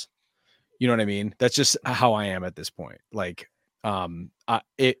 hours. You know what I mean? That's just how I am at this point. Like,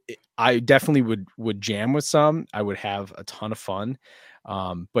 I definitely would jam with some. I would have a ton of fun.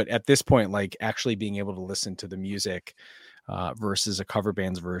 But at this point, like actually being able to listen to the music versus a cover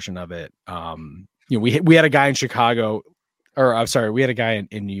band's version of it. You know, we had a guy in Chicago, or I'm sorry, we had a guy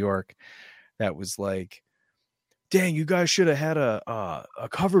in New York that was like, dang, you guys should have had a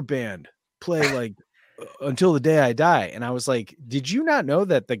cover band play like Until the Day I Die. And I was like, did you not know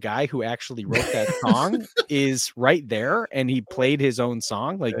that the guy who actually wrote that song is right there and he played his own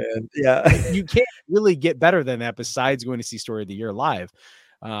song? Like, you can't really get better than that besides going to see Story of the Year live.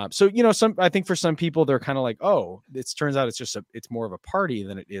 So, you know, I think for some people, they're kind of like, oh, it turns out it's more of a party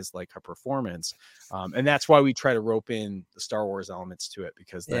than it is like a performance. And that's why we try to rope in the Star Wars elements to it,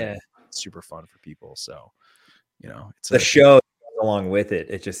 because then it's super fun for people. So, you know, it's the show along with it.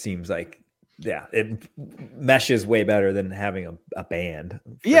 It just seems like, it meshes way better than having a band.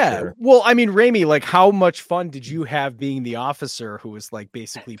 Sure. Well, I mean, Raimi, like, how much fun did you have being the officer who was like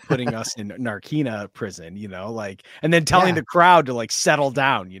basically putting us in Narkina prison, you know, like, and then telling the crowd to like settle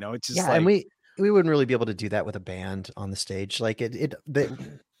down, you know? It's just like, and we wouldn't really be able to do that with a band on the stage. Like it's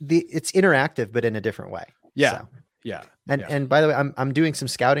interactive, but in a different way. Yeah. So. Yeah. And by the way, I'm doing some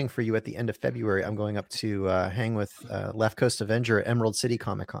scouting for you at the end of February. I'm going up to hang with Left Coast Avenger at Emerald City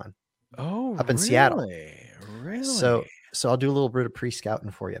Comic Con. Oh, up in Seattle. Really? So I'll do a little bit of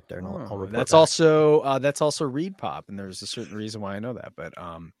pre-scouting for you up there, and I'll report that's back. also Reed Pop, and there's a certain reason why I know that. But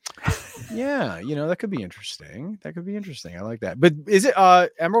yeah, that could be interesting. I like that. But is it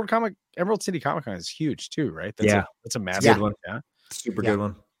Emerald City Comic Con is huge too, right? That's a massive one. Yeah, super good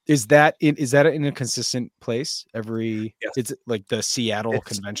one. Is that in a consistent place every? Yes. It's like the Seattle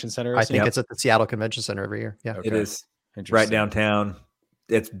Convention Center. I think it's at the Seattle Convention Center every year. Yeah, it is right downtown.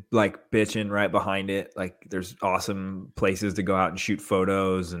 It's like bitching right behind it. Like there's awesome places to go out and shoot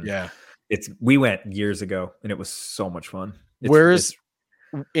photos. And we went years ago and it was so much fun.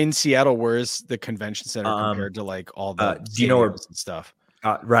 In Seattle, where's the convention center compared to like all the do you know where and stuff?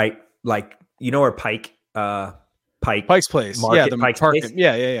 Right. Like, where Pike's Place. Market, Pike's Place?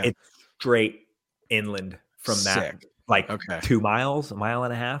 Yeah. It's straight inland from that. Like 2 miles, a mile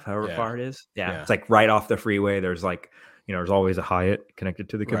and a half, however far it is. Yeah. It's like right off the freeway. There's like, there's always a Hyatt connected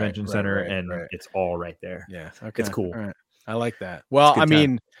to the convention center, and it's all right there. Yeah, okay. It's cool. Right. I like that. Well, I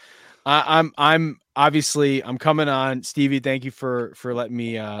mean, I'm obviously I'm coming on, Stevie. Thank you for letting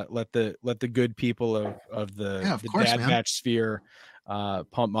me let the good people of the Dad Batch sphere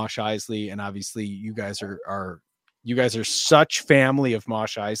pump Mosh Isley, and obviously you guys are such family of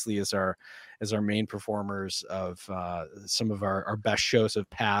Mosh Isley as our main performers of some of our best shows have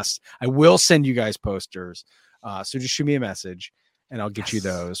passed. I will send you guys posters. So just shoot me a message and I'll get you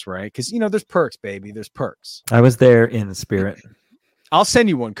those, right? Because there's perks, baby. There's perks. I was there in the spirit. I'll send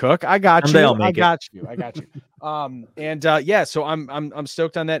you one, Cook. I got you. I got you. So I'm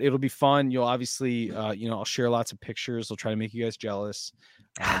stoked on that. It'll be fun. You'll obviously I'll share lots of pictures. I'll try to make you guys jealous.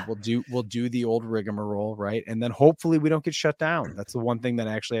 We'll do the old rigmarole, right? And then hopefully we don't get shut down. That's the one thing that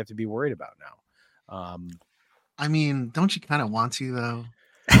I actually have to be worried about now. I mean, don't you kind of want to though?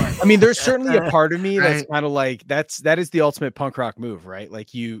 I mean, there's certainly a part of me that's kind of like that is the ultimate punk rock move, right?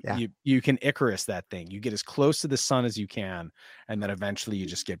 Like you can Icarus that thing. You get as close to the sun as you can, and then eventually you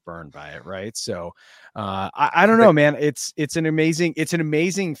just get burned by it, right? So I don't know, man. It's an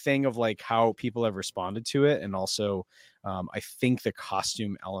amazing thing of like how people have responded to it, and also I think the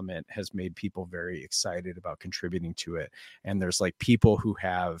costume element has made people very excited about contributing to it. And there's like people who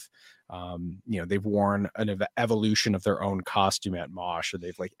have they've worn an evolution of their own costume at Mosh, or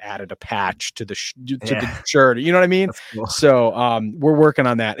they've like added a patch to the the shirt. You know what I mean? Cool. So we're working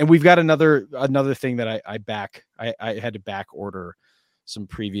on that, and we've got another thing that I had to back order some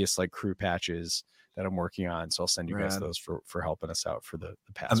previous like crew patches that I'm working on. So I'll send you guys those for helping us out for the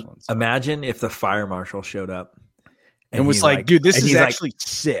past ones. Imagine if the fire marshal showed up and was like, dude, this is actually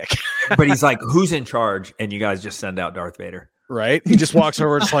sick. But he's like, who's in charge? And you guys just send out Darth Vader. Right? He just walks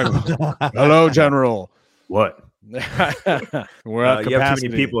over and it's like, hello, General. What? We're at capacity. You have too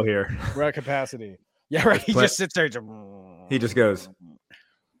many people here. We're at capacity. Yeah, right. He just sits there. He just goes,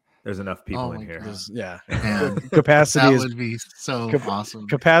 there's enough people in here. Capacity would be so awesome.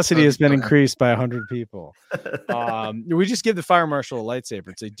 Capacity has been increased by 100 people. We just give the fire marshal a lightsaber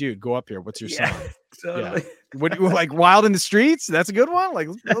and say, dude, go up here. What's your sign? Totally. What like Wild in the Streets? That's a good one. Like,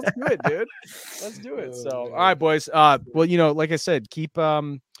 let's do it, dude. Let's do it. So, all right, boys. Well, like I said, keep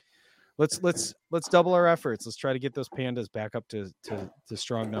let's double our efforts. Let's try to get those pandas back up to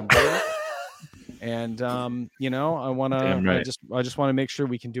strong numbers. And I just want to make sure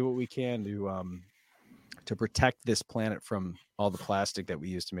we can do what we can to protect this planet from all the plastic that we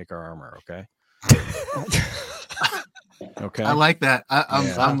use to make our armor. Okay. Okay. I like that.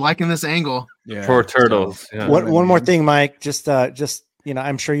 I'm liking this angle. Yeah. For turtles. Yeah. One more thing, Mike. Just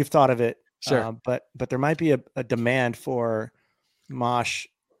I'm sure you've thought of it. Sure. But there might be a demand for Mosh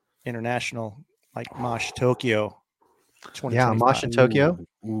International, like Mosh Tokyo. Yeah, Mosh in Tokyo.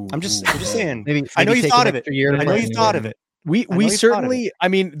 Ooh, I'm just saying. Maybe I know you thought of it. I know you thought of it. We certainly, I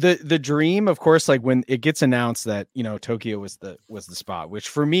mean, the dream, of course, like when it gets announced that, Tokyo was the spot, which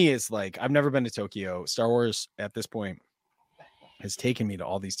for me is like, I've never been to Tokyo. Star Wars at this point has taken me to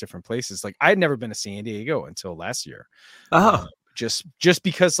all these different places. Like I had never been to San Diego until last year. Just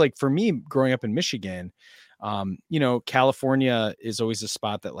because like for me growing up in Michigan, California is always a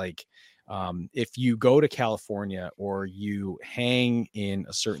spot that like, if you go to California or you hang in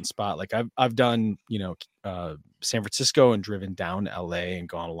a certain spot, like I've done, San Francisco and driven down to LA and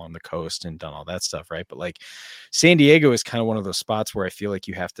gone along the coast and done all that stuff. Right. But like San Diego is kind of one of those spots where I feel like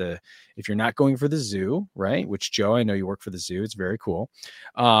you have to, if you're not going for the zoo, right. Which Joe, I know you work for the zoo. It's very cool.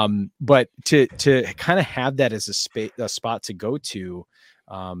 But to kind of have that as a spot to go to,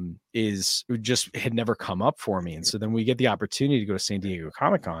 is just had never come up for me. And so then we get the opportunity to go to San Diego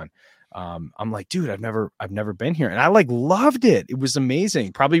Comic-Con. I'm like, dude, I've never been here. And I like loved it. It was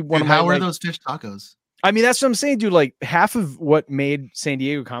amazing. Probably one of my, how were like, those fish tacos? I mean, that's what I'm saying, dude. Like half of what made San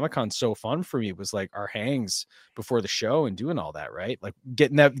Diego Comic-Con so fun for me was like our hangs before the show and doing all that, right? Like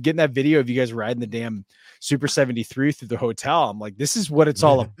getting that video of you guys riding the damn Super 73 through the hotel. I'm like, this is what it's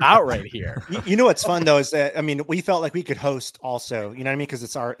all about right here. You know what's fun though is that, I mean, we felt like we could host also, you know what I mean? Because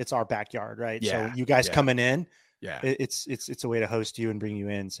it's our backyard, right? Yeah, so you guys coming in, yeah, it's a way to host you and bring you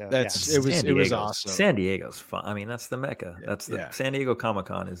in. So it was awesome. San Diego's fun. I mean, that's the mecca. That's the San Diego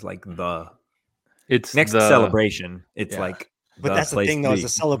Comic-Con is like it's next to Celebration. It's like, but that's the thing though, is the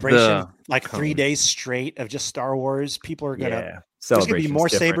celebration, like 3 days straight of just Star Wars. People are gonna there's gonna be more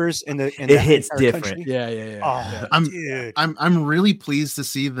sabers in the it hits different. Country. Yeah. I'm really pleased to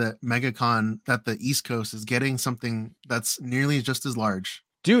see that MegaCon, that the East Coast is getting something that's nearly just as large.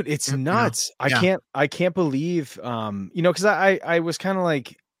 Dude, it's nuts. I can't believe because I was kind of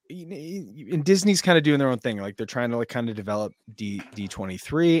like, and Disney's kind of doing their own thing. Like they're trying to like kind of develop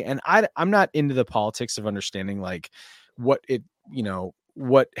D23. And I'm not into the politics of understanding like what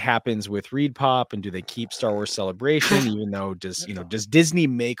happens with Reed Pop, and do they keep Star Wars Celebration, even though does Disney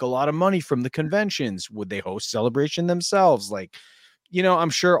make a lot of money from the conventions? Would they host Celebration themselves? Like, I'm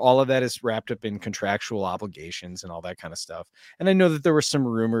sure all of that is wrapped up in contractual obligations and all that kind of stuff. And I know that there were some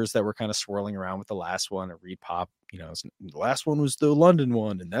rumors that were kind of swirling around with the last one, a Reed Pop, the last one was the London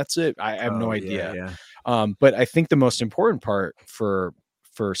one, and that's it. I have no idea. But I think the most important part for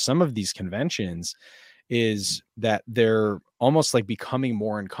some of these conventions is that they're almost like becoming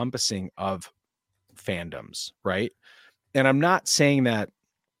more encompassing of fandoms, right? And I'm not saying that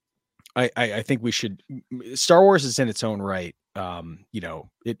I think we should. Star Wars is in its own right.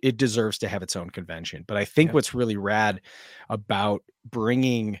 It deserves to have its own convention. But I think what's really rad about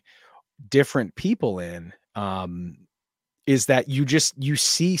bringing different people in is that you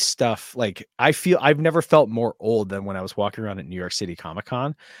see stuff. Like I've never felt more old than when I was walking around at New York City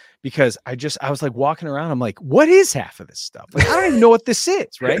Comic-Con, because I was like walking around. I'm like, what is half of this stuff? Like, I don't even know what this is.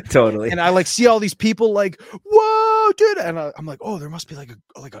 Right. Totally. And I like see all these people like, whoa, dude. And I'm like, oh, there must be like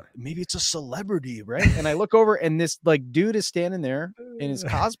a maybe it's a celebrity. Right. And I look over and this like dude is standing there in his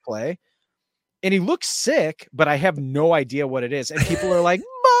cosplay and he looks sick, but I have no idea what it is. And people are like,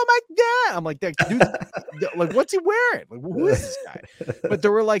 oh my God. I'm like, dude, like, what's he wearing? Like, who is this guy? But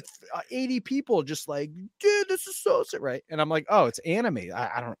there were like 80 people just like, dude, this is so sick. Right. And I'm like, oh, it's anime.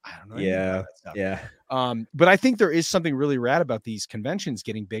 I don't know. Yeah. Yeah. But I think there is something really rad about these conventions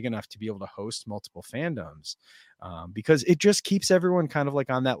getting big enough to be able to host multiple fandoms, because it just keeps everyone kind of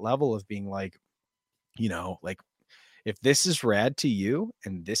like on that level of being like, like, if this is rad to you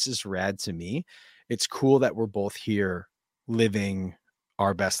and this is rad to me, it's cool that we're both here living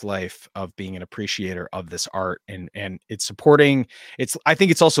our best life of being an appreciator of this art, and it's supporting. I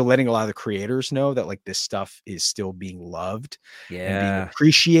think it's also letting a lot of the creators know that like this stuff is still being loved, and being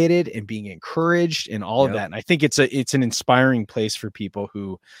appreciated and being encouraged and all of that. And I think it's an inspiring place for people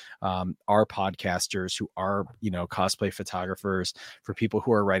who are podcasters, who are, cosplay photographers, for people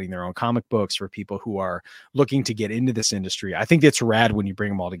who are writing their own comic books, for people who are looking to get into this industry. I think it's rad when you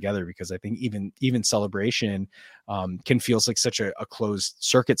bring them all together, because I think even Celebration can feel like such a closed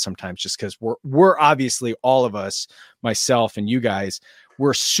circuit sometimes, just because we're obviously, all of us, myself and you guys,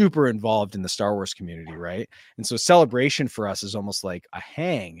 we're super involved in the Star Wars community, right? And so Celebration for us is almost like a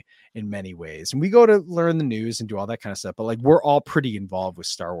hang in many ways, and we go to learn the news and do all that kind of stuff, but like we're all pretty involved with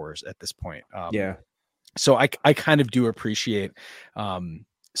Star Wars at this point. So I kind of do appreciate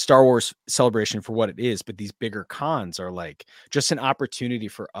Star Wars Celebration for what it is, but these bigger cons are like just an opportunity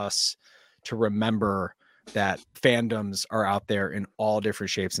for us to remember that fandoms are out there in all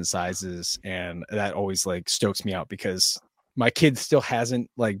different shapes and sizes. And that always like stokes me out, because my kid still hasn't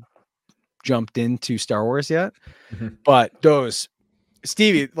like jumped into Star Wars yet. But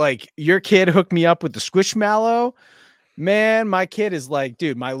Stevie, like your kid hooked me up with the Squishmallow. Man, my kid is like,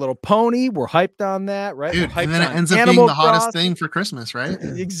 dude, My Little Pony. We're hyped on that, right? Dude, and then it ends up being the hottest thing for Christmas, right?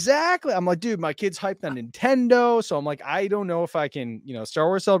 Exactly. I'm like, dude, my kid's hyped on Nintendo. So I'm like, I don't know if I can, Star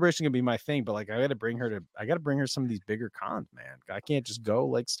Wars Celebration can be my thing, but like, I got to bring her some of these bigger cons, man. I can't just go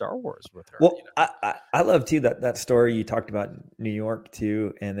like Star Wars with her. Well, I love too that story you talked about New York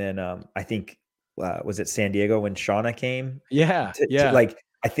too. And then I think, was it San Diego when Shauna came? Yeah.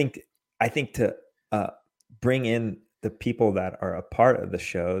 I think to bring in the people that are a part of the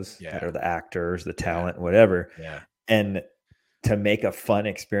shows, that are the actors, the talent, whatever, and to make a fun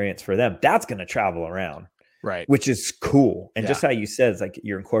experience for them, that's going to travel around, right? Which is cool. And just how you said, it's like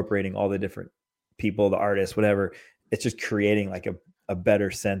you're incorporating all the different people, the artists, whatever. It's just creating like a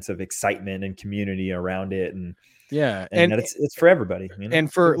better sense of excitement and community around it. And and that it's for everybody, you know?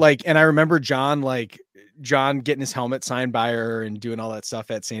 And for like, and I remember John getting his helmet signed by her and doing all that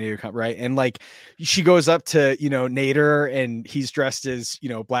stuff at San Diego Cup, right? And like, she goes up to, Nader, and he's dressed as,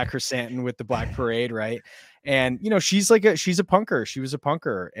 Black Chrysanthemum with the Black Parade, right? And, she's a punker. She was a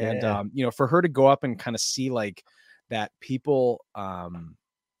punker. And, for her to go up and kind of see like that people,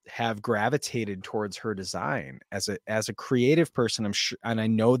 have gravitated towards her design as a creative person, I'm sure, and I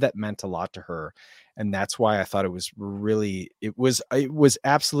know that meant a lot to her, and that's why I thought it was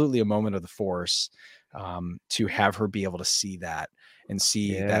absolutely a moment of the Force, to have her be able to see that and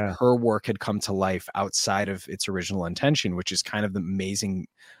see that her work had come to life outside of its original intention, which is kind of the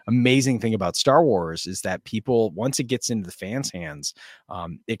amazing thing about Star Wars, is that people, once it gets into the fans' hands,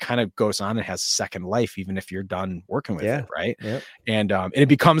 it kind of goes on and has a second life, even if you're done working with it, right? Yep. And it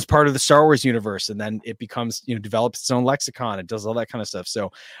becomes part of the Star Wars universe, and then it becomes, develops its own lexicon. It does all that kind of stuff.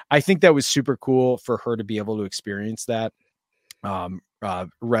 So I think that was super cool for her to be able to experience that.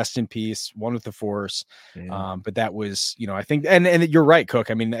 Rest in peace, one with the Force. But that was, I think, and you're right,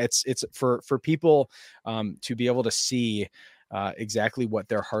 Cook. I mean, it's for people to be able to see exactly what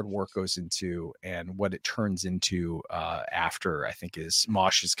their hard work goes into and what it turns into after, I think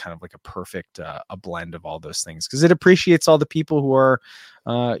Mosh is kind of like a perfect a blend of all those things, because it appreciates all the people who are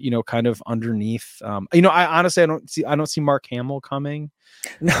kind of underneath. I honestly I don't see Mark Hamill coming.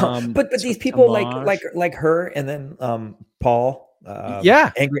 No, but these people like her, and then Paul,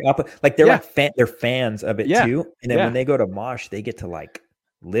 Angry Appa, like they're they're fans of it too. And then when they go to Mosh, they get to like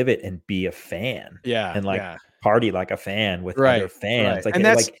live it and be a fan, and like party like a fan with other fans. Like, and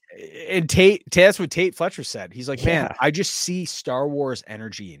that's what Tate Fletcher said. He's like, man, I just see Star Wars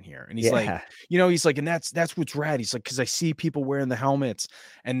energy in here. And he's like, he's like, and that's what's rad. He's like, because I see people wearing the helmets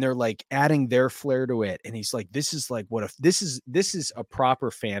and they're like adding their flair to it. And he's like, this is like, what if this is a proper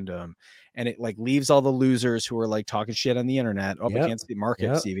fandom, and it like leaves all the losers who are like talking shit on the internet. I can't see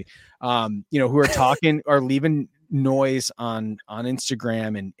market, Stevie. Who are talking are leaving noise on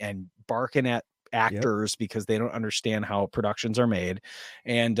Instagram and barking at actors because they don't understand how productions are made,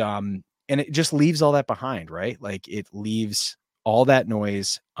 and it just leaves all that behind, right? Like, it leaves all that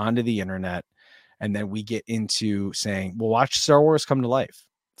noise onto the internet, and then we get into saying, well, watch Star Wars come to life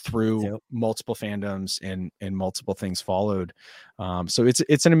through multiple fandoms and multiple things followed. So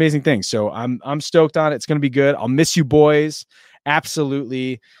it's an amazing thing. So I'm stoked on it. It's going to be good. I'll miss you boys,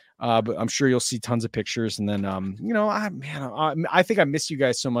 absolutely. But I'm sure you'll see tons of pictures, and then I think I miss you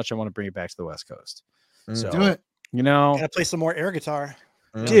guys so much. I want to bring it back to the West Coast. So do it. Gotta play some more air guitar,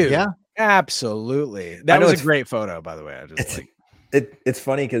 dude. Yeah, absolutely. That was a great photo, by the way. I just it's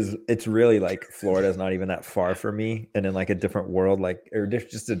funny because it's really like Florida's not even that far for me, and in like a different world, like, or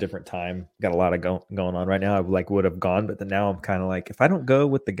just a different time. Got a lot of going on right now. I like would have gone, but then now I'm kind of like, if I don't go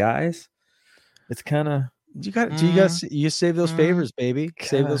with the guys, it's kind of. You save those favors, baby.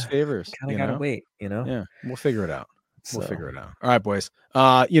 Save those favors. Kind of gotta wait, Yeah, we'll figure it out. We'll figure it out. All right, boys.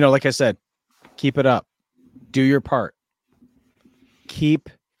 Like I said, keep it up. Do your part. Keep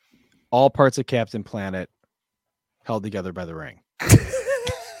all parts of Captain Planet held together by the ring.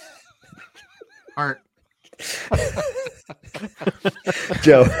 Art.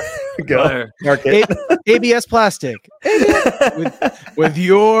 Joe, go. Market. ABS plastic. With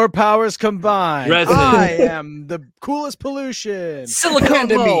your powers combined, Resin. I am the coolest pollution. Silicone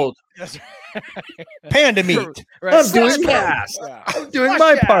mold. Panda meat. Right. I'm doing cast. I'm doing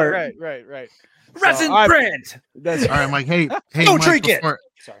my part. Right. Resin print. That's all right, Mike. Hey, don't Mike, drink it.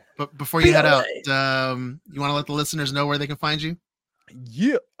 Sorry. But before you head out, you want to let the listeners know where they can find you?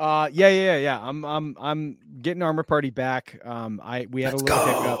 Yeah. I'm getting Armor Party back. We had a little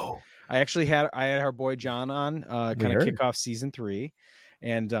hiccup. I actually had our boy John on kind of kick off season 3.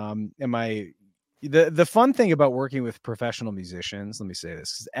 And the fun thing about working with professional musicians, let me say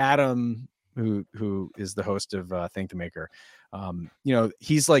this, because Adam, who is the host of Thank the Maker,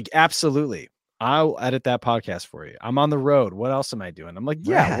 he's like, absolutely, I'll edit that podcast for you. I'm on the road. What else am I doing? I'm like,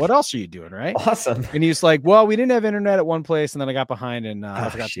 yeah, what else are you doing? Right. Awesome. And he's like, well, we didn't have internet at one place, and then I got behind and I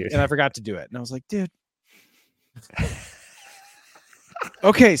forgot to do it. And I was like, dude.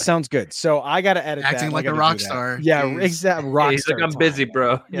 Okay, sounds good. So I got to edit Acting that. Like a rock star. Yeah, exactly. Rock He's star like, I'm busy,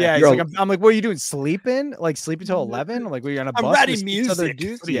 bro. Yeah, he's like, I'm like, what are you doing? Sleeping? Like sleeping till 11? Like, we're on a bus? I'm writing with music. Other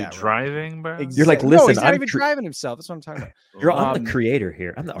dudes? What are you driving, bro? You're like, No, listen, he's not I'm even driving himself. That's what I'm talking about. I'm the creator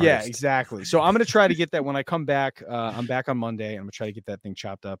here. I'm the artist. Yeah, exactly. So I'm gonna try to get that when I come back. I'm back on Monday. I'm gonna try to get that thing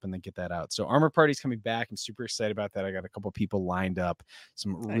chopped up and then get that out. So Armor Party's coming back. I'm super excited about that. I got a couple people lined up,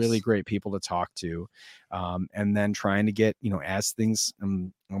 some really great people to talk to, and then trying to get as things.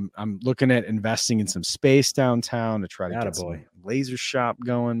 I'm looking at investing in some space downtown to try to get some laser shop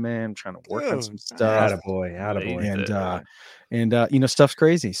going, man. I'm trying to work on some stuff. Attaboy. And stuff's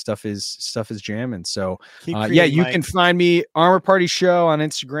crazy. Stuff is jamming. So Keep you creating, can find me Armor Party Show on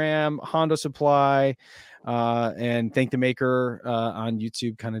Instagram, Hondo Supply, and Thank the Maker on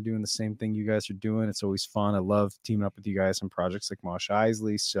YouTube, kind of doing the same thing you guys are doing. It's always fun. I love teaming up with you guys on projects like Mosh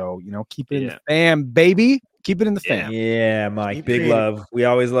Isley. So keep it in the fam, baby. Keep it in the fam. Yeah, Mike. Keep Big creating. love. We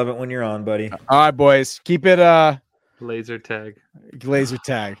always love it when you're on, buddy. All right, boys. Keep it Laser tag. laser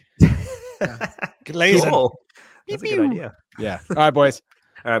tag. Glazing. Cool. That's a good idea. Yeah. All right, boys.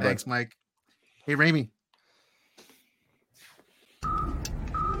 All right, Thanks, Mike. Hey, Raimi.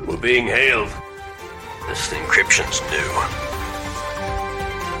 We're being hailed. This encryption's new.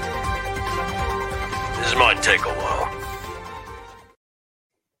 This might take a while.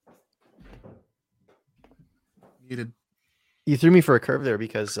 Muted. You threw me for a curve there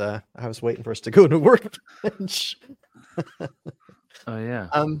because I was waiting for us to go to Workbench. Oh yeah.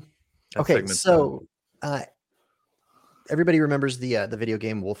 That Okay, segment's so everybody remembers the video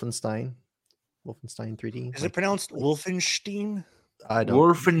game Wolfenstein 3D. Is it pronounced Wolfenstein? I don't.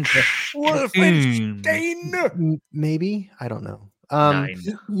 Wolfenstein. Maybe I don't know.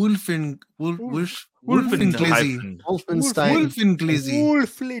 Wolfenglizzy. Wolfenstein.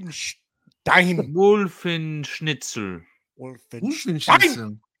 Wolfenschnitzel.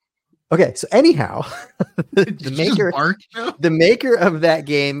 Wolfenschnitzel. Okay, so anyhow, Did you just bark now? the maker of that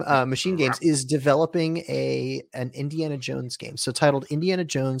game, Machine Games, is developing an Indiana Jones game. So titled Indiana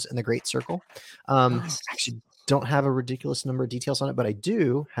Jones and the Great Circle. Actually, don't have a ridiculous number of details on it, but I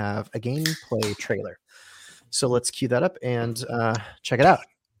do have a gameplay trailer. So let's cue that up and check it out.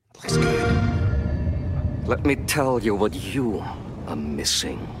 Let me tell you what you are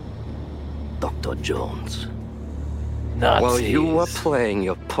missing, Dr. Jones. Nazis. While you were playing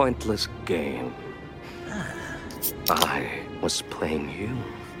your pointless game, I was playing you.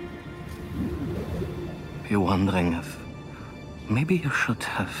 You're wondering if maybe you should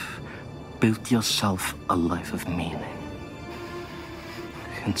have built yourself a life of meaning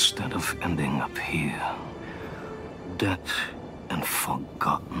instead of ending up here, dead and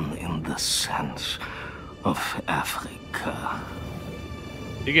forgotten in the sense of Africa.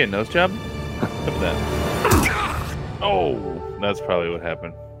 You get a nose job? Look at that. Oh, that's probably what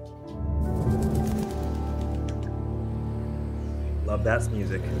happened. Love that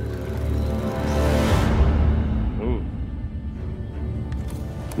music. Ooh.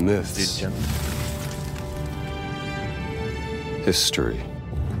 Myths, Dude, history.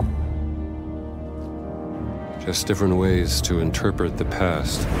 Just different ways to interpret the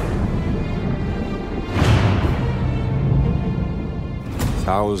past.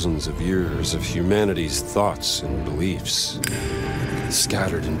 Thousands of years of humanity's thoughts and beliefs,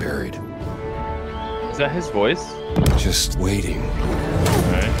 scattered and buried, Is that his voice? just waiting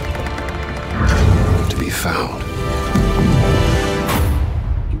All right. to be found.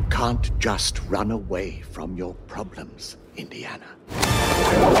 You can't just run away from your problems, Indiana.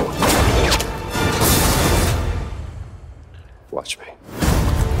 Watch me.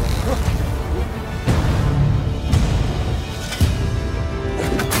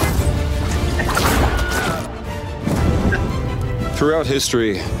 Throughout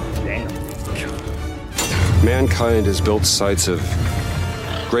history, mankind has built sites of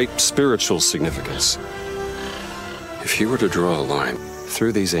great spiritual significance. If you were to draw a line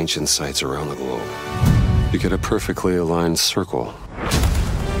through these ancient sites around the globe, you get a perfectly aligned circle.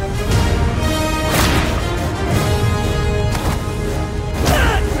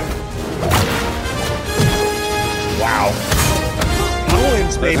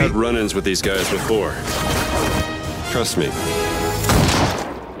 I've had run-ins with these guys before. Trust me,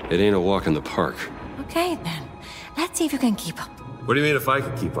 it ain't a walk in the park. Okay, then. Let's see if you can keep up. What do you mean if I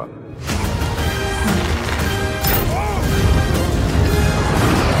could keep up?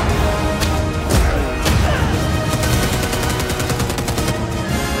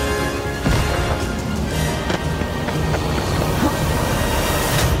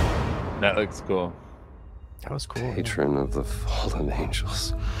 That looks cool. That was cool. Patron of the fallen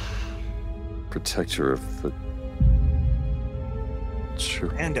angels. Protector of the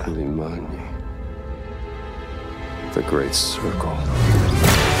Chukwulimani. The Great Circle.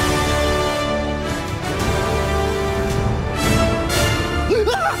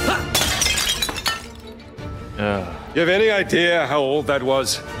 You have any idea how old that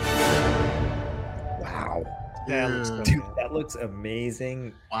was? Wow. Yeah, it looks good. Dude, that looks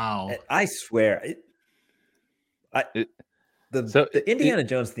amazing. Wow. I swear. The Indiana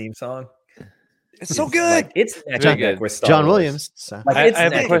Jones theme song. It's so good. It's neck Very and neck good. with Star John Wars. Williams. So. Like, I it's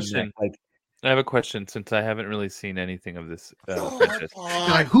have a neck and question. neck. Like, I have a question since I haven't really seen anything of this franchise.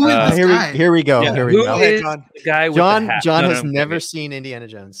 Like, who is this guy? Here we go. Yeah, Here we who go. is the guy with the hat? John No, has no, never okay. seen Indiana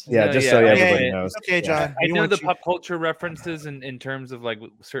Jones. Yeah, No, just yeah, so okay. everybody Hey, knows. okay, John. I we know want the you- pop culture references in terms of like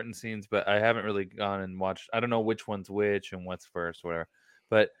certain scenes, but I haven't really gone and watched. I don't know which one's which and what's first, whatever.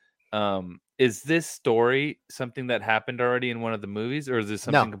 But is this story something that happened already in one of the movies, or is this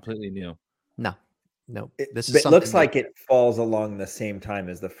something completely new? No. This It is looks something like it falls along the same time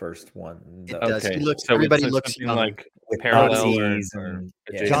as the first one. It though. does. Okay, He looks. so everybody it's looks something young. like With parallel Nazis or and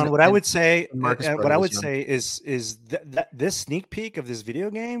adjacent. John, what I And- would say, and Marcus what I Brother would was young. say is that this sneak peek of this video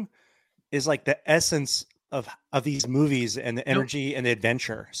game is like the essence of these movies and the energy and the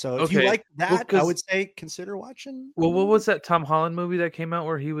adventure. So if you Okay. like Well, that, I 'cause- would say consider watching. Well, what was that Tom Holland movie that came out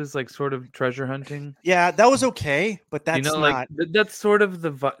where he was like sort of treasure hunting? Yeah, that was okay, but that's You know, not. like that's sort of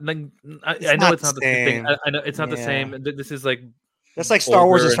the like. It's I know not it's not the the same thing. same. I know it's not the Yeah. same. This is like That's like Star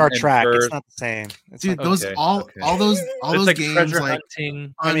Wars and older Star and Trek. fur. It's not the same. It's Dude, not- those Okay, all okay. those It's like games treasure like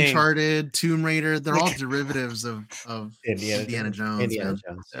hunting. I mean- Uncharted, Tomb Raider, they're all derivatives of Indiana Jones. Indiana man.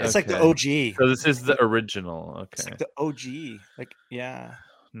 Jones. It's like the Okay. OG. So this is the original. It's Okay, like the OG. Like, yeah.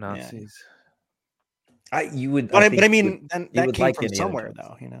 Nazis. You would, But I think mean, then you that would came like from Indiana somewhere, Jones.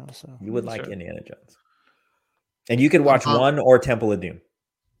 though. You know, so You would like Sure. Indiana Jones, and you could watch one or Temple of Doom.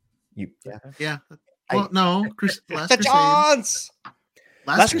 Yeah. Well, no, Last the Crusade. Johns.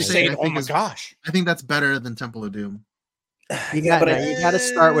 Last Crusade. I Oh think my is- gosh. I think that's better than Temple of Doom. You got but to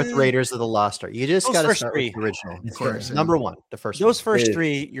start with Raiders of the Lost Ark. You just Those got to first start three. with the original. Of course, yeah. Number one, the first. Those one. first It-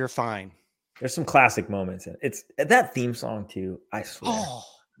 three, you're fine. There's some classic moments in it. It's that theme song too. I swear, Oh,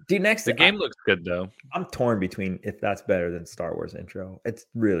 dude. Next, The game looks good though. I'm torn between if that's better than Star Wars intro. It's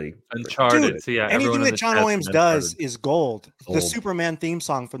really Uncharted. Dude, so yeah, anything everyone in that the John chat's Williams been does Uncharted. is gold. The Gold. Superman theme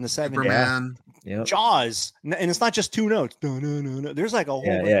song from the 70s. Superman. Yep. Jaws. And it's not just two notes. No, no, no, no. There's like a whole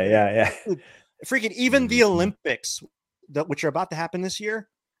bunch. Yeah. Freaking even the Olympics, which are about to happen this year,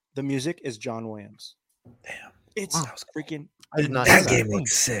 the music is John Williams. Damn. It's Wow. freaking. I did not That know game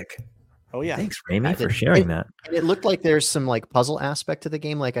looks sick. Oh, yeah. Thanks, Raimi, I for did- sharing it- that. And it looked like there's some like puzzle aspect to the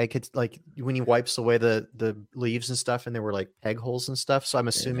game. Like I could like when he wipes away the leaves and stuff, and there were like peg holes and stuff. So I'm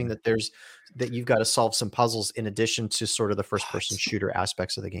assuming that you've got to solve some puzzles in addition to sort of the first person shooter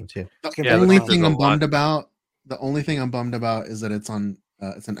aspects of the game too. Fucking Yeah, The only there's thing a I'm lot. bummed about. The only thing I'm bummed about is that it's on.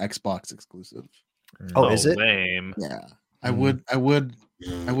 It's an Xbox exclusive. Oh, is it? Lame. Yeah, I would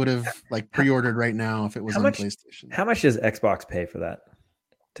have like pre-ordered right now if it was How on much- PlayStation. How much does Xbox pay for that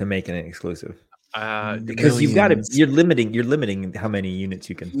to make it an exclusive? Because you've got to. Millions. You're limiting how many units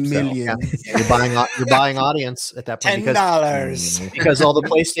you can sell. Millions. You're buying audience at that point $10. because all the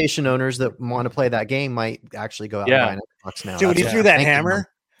PlayStation owners that want to play that game might actually go out Yeah. and buy an Xbox now. Dude, when he That's threw it. that Thank you, hammer, man.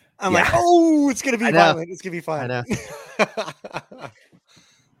 I'm Yeah. like, oh, it's going to be I know. violent. It's going to be fun. I know.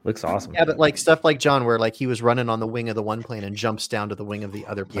 Looks awesome. Yeah, but like stuff like John, where like he was running on the wing of the one plane and jumps down to the wing of the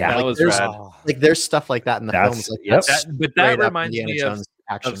other plane. Yeah, that like, was there's, rad. there's stuff like that in the That's- films. Like yep. that's But straight that up reminds Indiana me Jones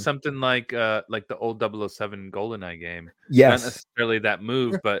action. of something like the old 007 GoldenEye game. Not Yes. necessarily that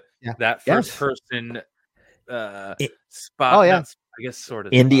move, but Yeah. that Yes. first person It- spot. Oh, yeah. not- I guess sort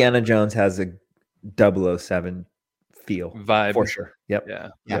of Indiana Jones has a 007 feel vibe for sure. Yep. Yeah.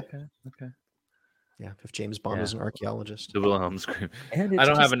 Yeah. Okay. Yeah, if James Bond Yeah. was an archaeologist. The Wilhelm scream. And I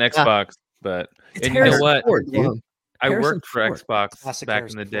don't have an Xbox, but It's and you know Harrison what? Ford, dude. I Harrison worked for Ford. Xbox Classic back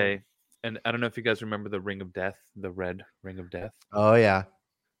Harrison in the Ford. day, and I don't know if you guys remember the Ring of Death, the red Ring of Death. Oh yeah,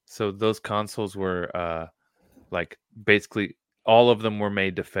 So those consoles were like basically all of them were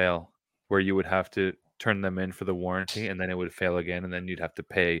made to fail, where you would have to turn them in for the warranty, and then it would fail again, and then you'd have to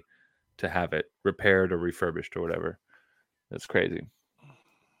pay to have it repaired or refurbished or whatever. That's crazy.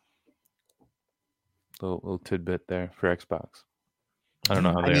 Little tidbit there for Xbox. I don't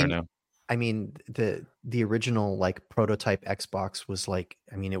know how they are now. I mean the original like prototype Xbox was like,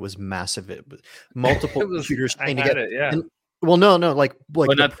 I mean, it was massive. It was multiple It was- computers I trying to had get it, yeah. and- well, no, like Well,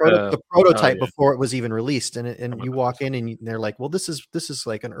 the, not the the- prototype oh, yeah. before it was even released, and you walk in and they're like, well, this is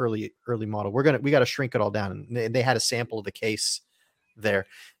like an early model. We got to shrink it all down, and they had a sample of the case there,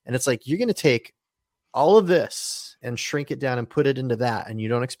 and it's like you're going to take all of this and shrink it down and put it into that, and you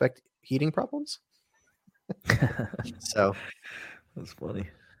don't expect heating problems. So That's funny.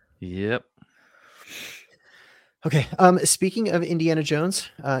 Yep. okay. Speaking of Indiana Jones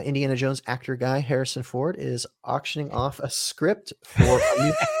actor guy Harrison Ford is auctioning off a script for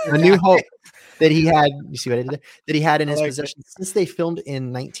a new Hope that he had. You see what I did there? That he had in his possession since they filmed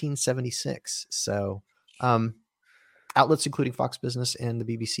in 1976. So, outlets including Fox Business and the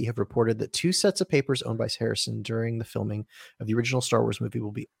BBC have reported that 2 sets of papers owned by Harrison during the filming of the original Star Wars movie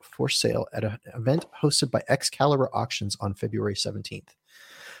will be for sale at an event hosted by Excalibur Auctions on February 17th.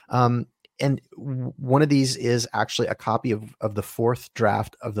 one of these is actually a copy of the fourth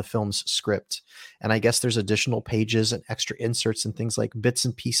draft of the film's script. And I guess there's additional pages and extra inserts and things like bits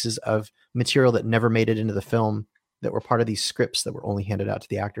and pieces of material that never made it into the film that were part of these scripts that were only handed out to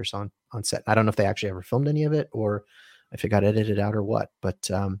the actors on set. I don't know if they actually ever filmed any of it or if it got edited out or what, but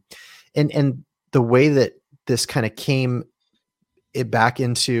and the way that this kind of came it back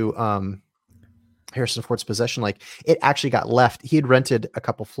into Harrison Ford's possession, like it actually got left. He had rented a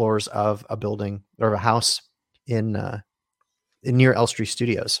couple floors of a building or a house in near Elstree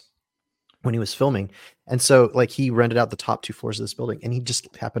Studios when he was filming. And so like he rented out the top 2 floors of this building and he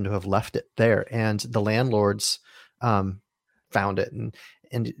just happened to have left it there. And the landlords found it. And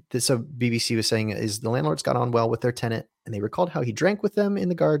so BBC was saying is the landlords got on well with their tenant and they recalled how he drank with them in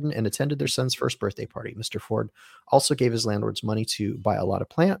the garden and attended their son's first birthday party. Mr. Ford also gave his landlords money to buy a lot of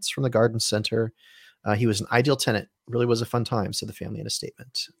plants from the garden center. He was an ideal tenant, really was a fun time, said the family in a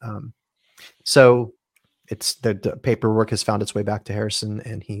statement. So it's the paperwork has found its way back to Harrison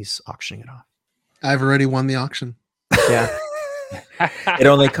and he's auctioning it off. I've already won the auction. Yeah. It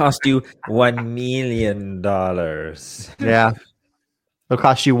only cost you $1 million. Yeah. It'll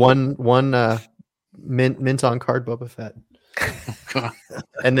cost you one mint on card Boba Fett.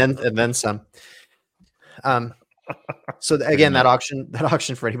 and then some. So again, that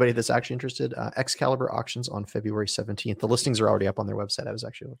auction for anybody that's actually interested, Excalibur auctions on February 17th. The listings are already up on their website. I was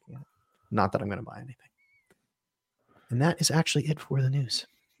actually looking at it. Not that I'm going to buy anything. And that is actually it for the news.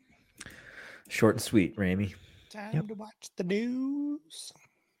 Short and sweet, Ramey. Time to watch the news.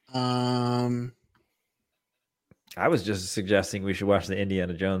 I was just suggesting we should watch the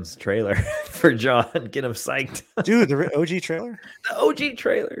Indiana Jones trailer for John. Get him psyched. Dude, the OG trailer? The OG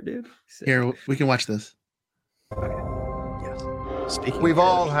trailer, dude. Here, we can watch this. Yes. We've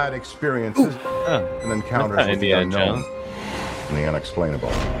all had experiences and encounters with the unknown and the unexplainable.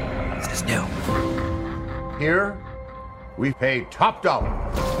 This is new. Here, we pay top dollar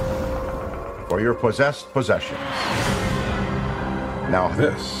for your possessed possessions. Now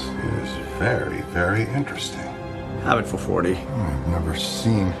this is very, very interesting. Have it for 40. I've never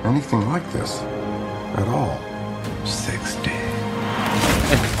seen anything like this at all. 60.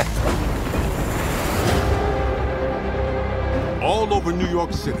 All over New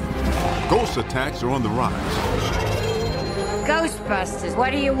York City, ghost attacks are on the rise. Ghostbusters,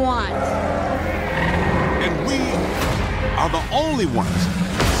 what do you want? And we are the only ones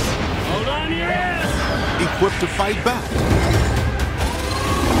Hold on to your ass! equipped to fight back.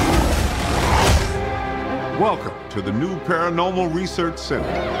 Welcome to the new Paranormal Research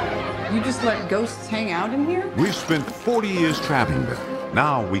Center. You just let ghosts hang out in here? We've spent 40 years trapping them.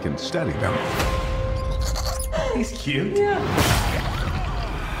 Now we can study them. He's cute.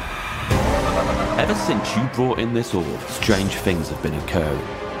 Ever since you brought in this orb, strange things have been occurring.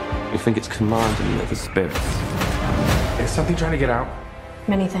 We think it's commanding the other spirits. Is something trying to get out?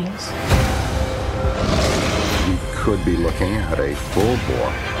 Many things. You could be looking at a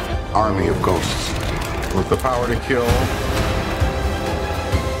full-bore army of ghosts with the power to kill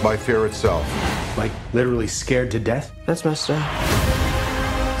by fear itself. Like literally scared to death? That's messed up.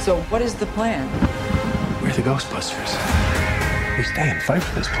 So what is the plan? We're the Ghostbusters. We stay and fight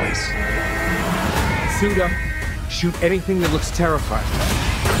for this place. Suit up. Shoot anything that looks terrifying.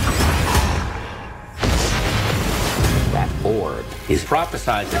 That orb is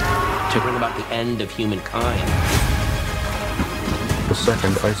prophesizing to bring about the end of humankind. The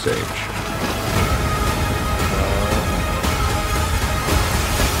second ice age.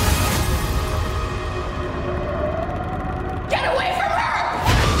 Get away from her!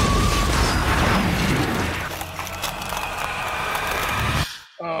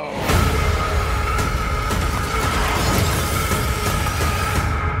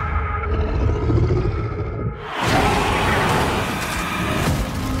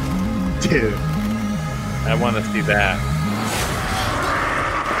 Dude, I want to see that.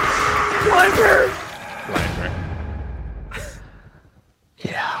 Blinder!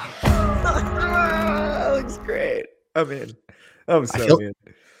 Yeah. That looks great. I'm in. I'm so in.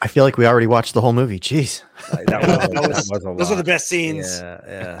 I feel like we already watched the whole movie. Jeez. That was a lot. Those are the best scenes.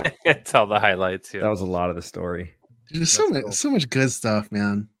 Yeah. It's all the highlights here. That was a lot of the story. there's so much good stuff,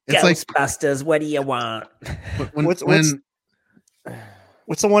 man. It's Ghostbusters, what do you want? What's the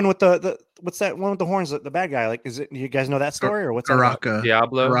one with the what's that one with the horns? The bad guy, like, is it? You guys know that story or what's that about?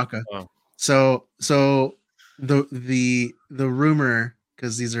 Diablo? Baraka. Oh. So the rumor,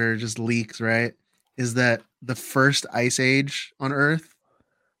 because these are just leaks, right? Is that the first ice age on Earth?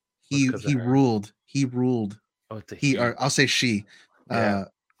 He ruled. Oh, it's a He he. or I'll say she. Yeah.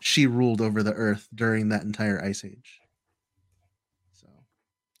 She ruled over the Earth during that entire ice age. So,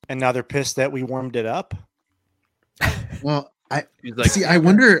 And now they're pissed that we warmed it up. Well, He's like, I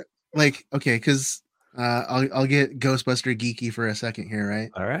wonder, like, okay, because I'll get Ghostbuster geeky for a second here, right?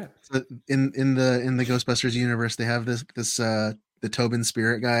 All right. So in the Ghostbusters universe, they have this the Tobin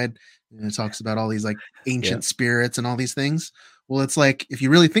Spirit Guide, and it talks about all these like ancient spirits and all these things. Well, it's like, if you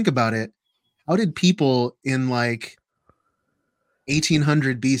really think about it, how did people in like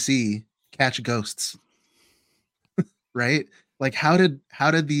 1800 BC catch ghosts? Right? Like, how did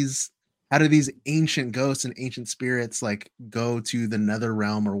these ancient ghosts and ancient spirits like go to the nether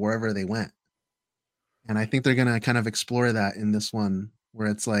realm or wherever they went? And I think they're gonna kind of explore that in this one, where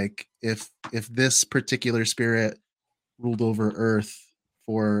it's like, if this particular spirit ruled over Earth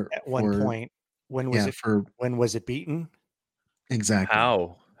At one point, when was it beaten? Exactly.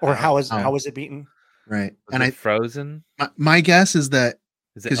 How? Or how was it beaten? Right. Was it frozen? My guess is that,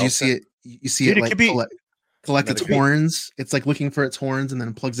 Is it because you Elsa? see Dude, it it like could be- collect its It could be- horns. It's like looking for its horns and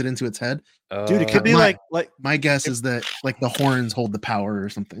then plugs it into its head. Dude, it could be my, like my guess is that like the horns hold the power or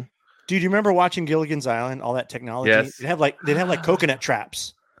something. Dude, you remember watching Gilligan's Island? All that technology. Yes. They'd have like coconut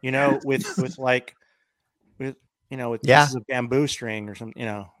traps, with Yeah. pieces of bamboo string or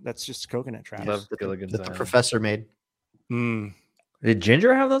something. That's just coconut traps. Love Gilligan's That the Island. professor made. Did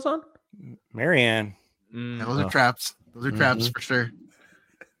Ginger have those on? Marianne. Yeah, those are traps. Those are traps for sure.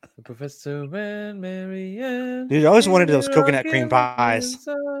 The Professor and Marianne. Dude, I always wanted those coconut cream Gilligan's pies.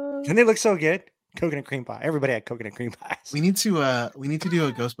 Island. Didn't they look so good? Coconut cream pie. Everybody had coconut cream pies. We need to do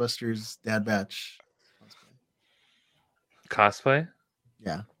a Ghostbusters Dad Batch. Cosplay?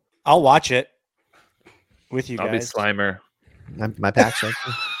 Yeah. I'll watch it with you I'll be guys. Slimer. My back's right.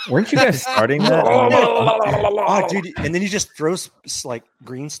 Weren't you guys starting that? Oh, dude! And then you just throw like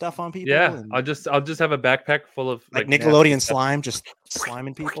green stuff on people. Yeah, and, I'll just have a backpack full of like nasty Nickelodeon stuff. slime, just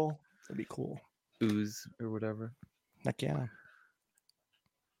sliming people. That'd be cool. Ooze or whatever. Heck yeah.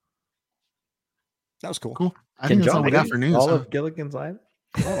 That was cool. Cool. I Can think that's all John we got do for news. all huh? of Gilligan's Island?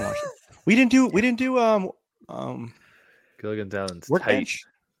 I wanna watch it. We didn't do Gilligan's Island's tight. Workbench.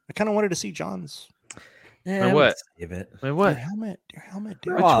 I kind of wanted to see John's. And what? Save it. Wait, what? Your helmet,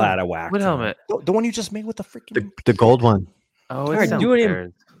 dude. We're all out of whack. What tonight. helmet? The one you just made with the freaking. The gold one. Oh, All it's right, do an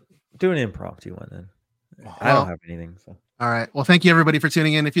downstairs. impromptu one then. I don't have anything. So. All right. Well, thank you everybody for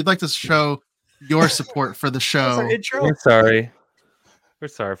tuning in. If you'd like to show your support for the show, We're sorry. We're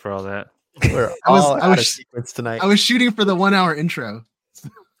sorry for all that. We're I was- all I out of was- sequence tonight. I was shooting for the 1 hour intro.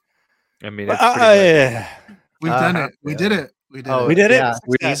 I mean, it's pretty much- Yeah. We've done it. We did it. We did Oh, it. We did it. yeah,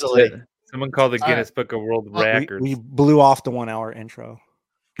 We easily. did it. Someone called the All right. Guinness Book of World Well, Records. We blew off the 1 hour intro.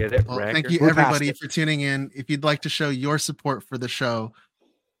 Get it? Well, Record? thank you We're past everybody it. for tuning in. If you'd like to show your support for the show,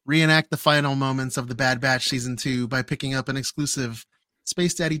 reenact the final moments of the Bad Batch season 2 by picking up an exclusive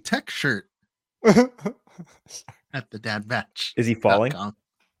Space Daddy Tech shirt at the Dad Batch. Is he falling?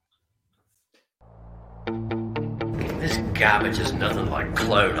 This garbage is nothing like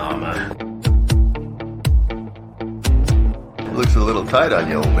clone armor. Looks a little tight on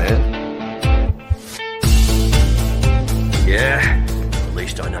you, old man. Yeah, at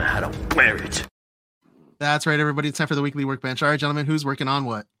least I know how to wear it. That's right, everybody. It's time for the weekly workbench. All right, gentlemen, who's working on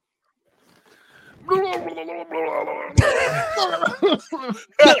what?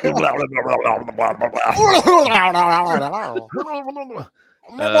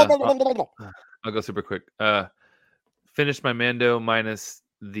 I'll go super quick. Finished my Mando minus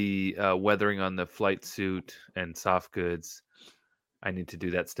the weathering on the flight suit and soft goods. I need to do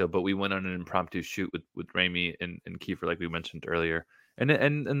that still, but we went on an impromptu shoot with Raimi and Kiefer, like we mentioned earlier, and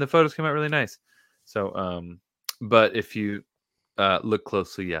the photos came out really nice. So, but if you look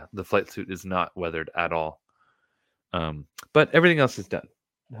closely, yeah, the flight suit is not weathered at all. But everything else is done.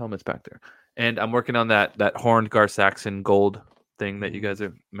 The helmet's back there, and I'm working on that horned Gar Saxon gold thing that you guys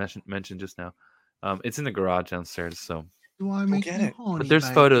have mentioned just now. It's in the garage downstairs, so. Do I make get you it. horny, But there's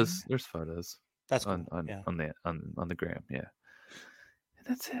baby? photos. There's photos. That's on cool. Yeah. on the gram. Yeah. And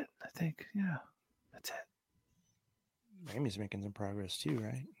that's it. I think. Yeah. That's it. Amy's making some progress too,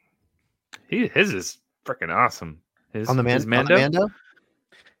 right? His is freaking awesome. His on the his Mando.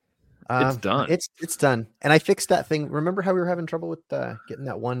 It's done. It's done. And I fixed that thing. Remember how we were having trouble with getting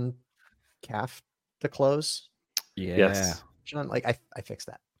that one calf to close? Yeah. Yes. John, like I fixed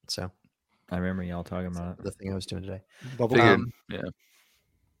that. So I remember y'all talking about it. the thing I was doing today. Bubble Figured, gum. yeah.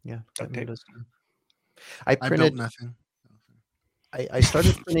 Yeah. that Okay. Mando's done. I I built printed. nothing. I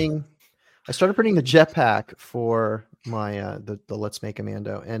started printing. I started printing the jetpack for my the Let's Make a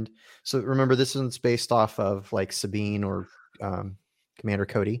Mando, and so remember this one's based off of like Sabine or Commander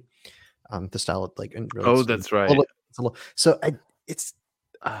Cody, the style of like. And really Oh, it's that's a right. little- it's a little- so it's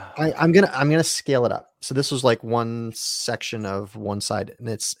I'm gonna scale it up. So this was like one section of one side, and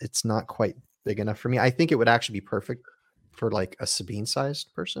it's not quite big enough for me. I think it would actually be perfect for like a Sabine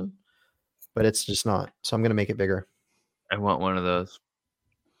sized person, but it's just not. So I'm gonna make it bigger. I want one of those.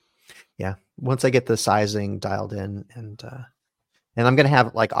 Yeah. Once I get the sizing dialed in, and I'm gonna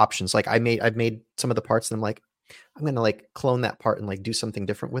have like options. Like I've made some of the parts, and I'm like, I'm gonna like clone that part and like do something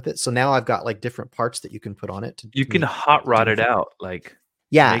different with it. So now I've got like different parts that you can put on it. You can hot rod it out, like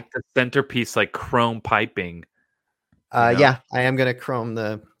make the centerpiece like chrome piping. Yeah, I am gonna chrome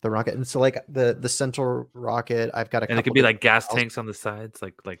the rocket, and so like the central rocket, I've got a. And it could be like gas tanks on the sides,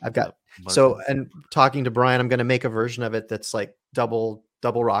 like I've got. So and talking to Brian, I'm gonna make a version of it that's like double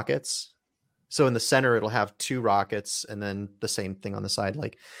rockets. So in the center, it'll have 2 rockets, and then the same thing on the side.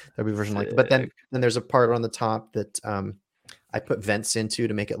 Like there'll be a version like. But then there's a part on the top that I put vents into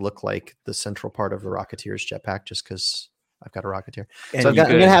to make it look like the central part of the Rocketeer's jetpack, just because I've got a Rocketeer. And so I'm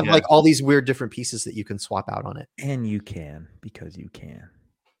gonna have like all these weird different pieces that you can swap out on it. And you can, because you can.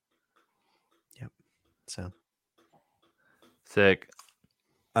 Yep. So sick.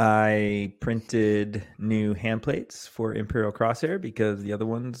 I printed new hand plates for Imperial Crosshair because the other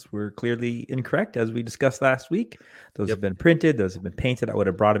ones were clearly incorrect, as we discussed last week. Those have been printed. Those have been painted. I would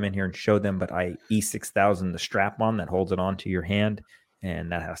have brought them in here and showed them, but I E6000 the strap on that holds it onto your hand,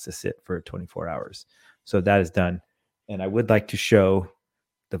 and that has to sit for 24 hours. So that is done. And I would like to show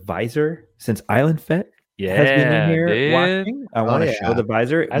the visor, since Island Fett has been in here watching. I want to show the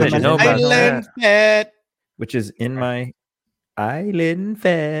visor. I didn't know about Island Fett, which is in my Island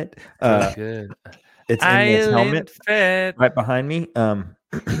Fett. Good. It's in this helmet right behind me.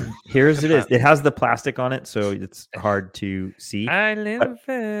 Here's it is. It has the plastic on it, so it's hard to see. Island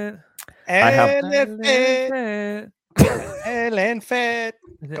Fett. Island Fett. Island Fett.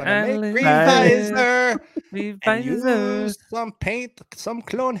 Gonna make green visor. And use some paint, some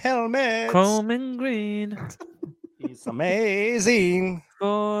clone helmets. Chrome and green. He's amazing.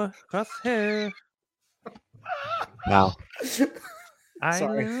 For Crosshair. Wow.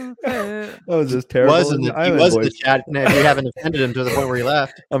 Island That was just terrible. He was in the chat. No, we haven't offended him to the point where he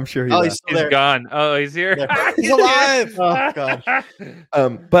left. I'm sure he he's left. still there. Gone. Oh, he's here. Yeah. He's alive. Oh god.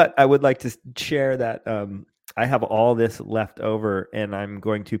 But I would like to share that I have all this left over, and I'm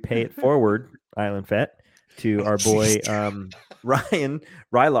going to pay it forward, Island Fett, to our boy Ryan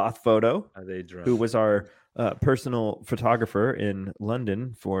Ryloth Photo, who was our personal photographer in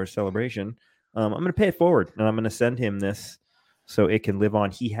London for Celebration. I'm going to pay it forward, and I'm going to send him this so it can live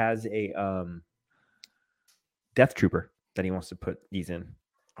on. He has a Death Trooper that he wants to put these in,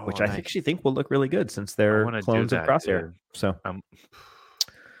 which I actually think will look really good since they're clones of Crosshair. So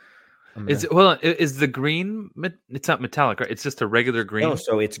is the green? It's not metallic, right? It's just a regular green. No,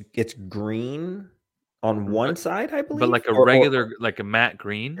 so it's green on one side, I believe, but like a regular, like a matte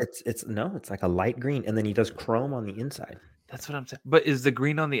green. It's like a light green, and then he does chrome on the inside. That's what I'm saying. But is the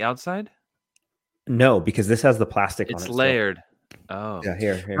green on the outside? No, because this has the plastic on it. It's layered. Oh. Yeah,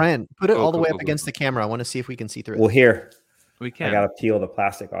 here. Ryan, put it all the way up against the camera. I want to see if we can see through it. Well, here. We can. I got to peel the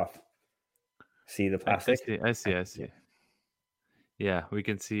plastic off. See the plastic? I see. Yeah, we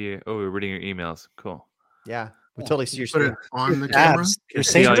can see. Oh, we're reading your emails. Cool. Yeah, we totally see your Put screen. it on the camera. You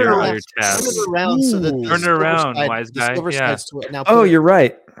see all your tabs. Turn it around so that Turn it around, wise guy. Yeah. Now you're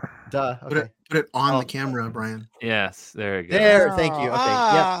right. Duh. Okay. Put it on the camera, Brian. Yes, there you go. There, thank you.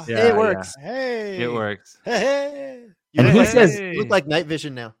 Okay, it works. Yeah. Hey, it works. Hey. And he says, "You look like night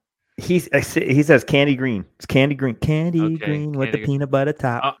vision now." He says candy green. It's candy green. Candy green with the peanut butter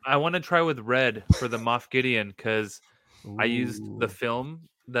top. I want to try with red for the Moff Gideon because I used the film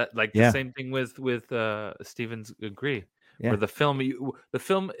that the same thing with Stevens agree. Yeah. Where the film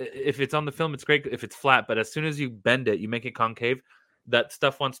if it's on the film it's great if it's flat, but as soon as you bend it, you make it concave, that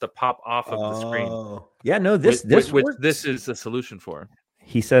stuff wants to pop off of the screen. Yeah, no, this which this is a solution for.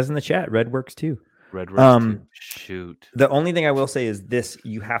 He says in the chat, red works too. Red works too. Shoot. The only thing I will say is this: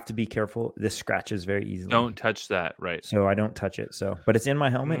 you have to be careful. This scratches very easily. Don't touch that, right? So I don't touch it. So, but it's in my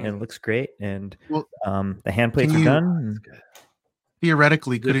helmet and it looks great. And the hand plates are done.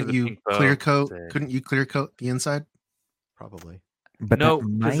 Theoretically, couldn't you clear coat the inside? Probably. But no,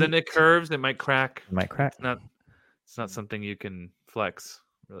 because then it curves. It might crack. It might crack. It's not something you can flex,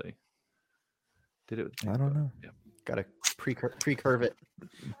 really. Did it? I don't know. Yeah. Got to pre-curve it.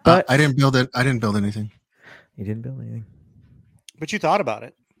 But I didn't build it. I didn't build anything. You didn't build anything. But you thought about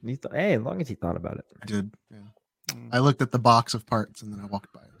it. Hey, as long as you thought about it. I did. Yeah. I looked at the box of parts and then I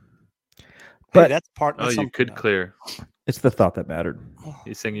walked by it. But that's part. Oh, you could clear. It's the thought that mattered.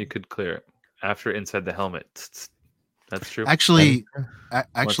 He's saying you could clear it after inside the helmet. That's true. Actually,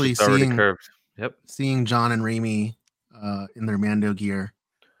 it's already curved. Yep. Seeing John and Raimi in their Mando gear,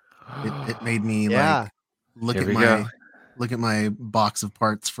 it made me Yeah. like look Here at we my go. look at my box of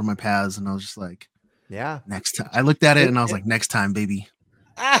parts for my Paz, and I was just like, Yeah. next time. I looked at it and I was like, next time, baby.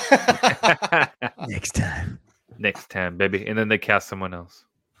 Next time. Next time, baby. And then they cast someone else.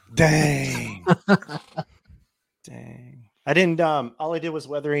 Dang. Dang. I didn't all I did was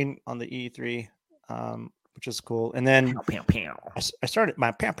weathering on the E3, which is cool. And then I started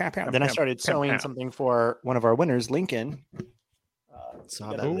my then I started sewing something for one of our winners, Lincoln.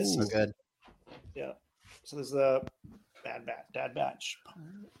 Saw that. That's so good. Yeah. So there's the dad batch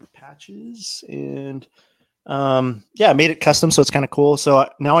patches, and yeah, I made it custom, so it's kind of cool. So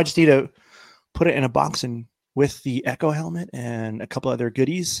now I just need to put it in a box and with the Echo helmet and a couple other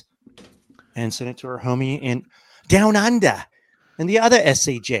goodies, and send it to our homie in Down Under and the other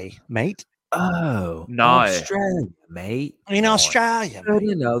SCG, mate. Oh, Nice. Australia, mate. In Australia, Put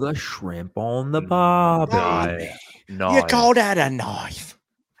another shrimp on the barbie. You call that a knife?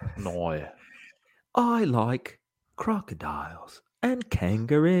 No. I like crocodiles and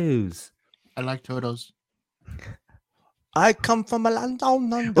kangaroos. I like turtles. I come from a land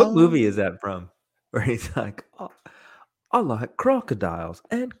down under. What movie is that from? Where he's like, oh, I like crocodiles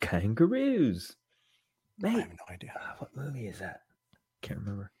and kangaroos. Mate, I have no idea. What movie is that? Can't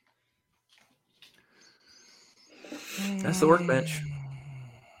remember. That's the Workbench.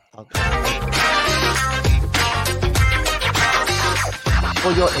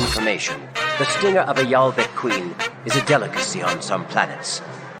 For your information, the stinger of a Yalvik queen is a delicacy on some planets.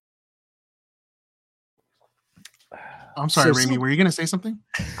 I'm sorry, So- Raimi. Were you going to say something?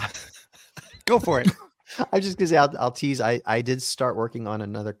 Go for it. I just gonna say I'll tease. I did start working on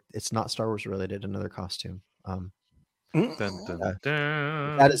another. It's not Star Wars related. Another costume. Dun, dun,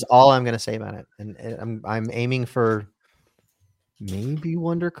 dun. That is all I'm gonna say about it. And I'm aiming for maybe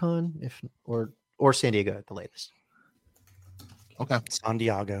WonderCon or San Diego at the latest. Okay. San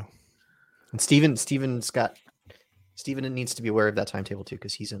Diego. And Steven needs to be aware of that timetable too,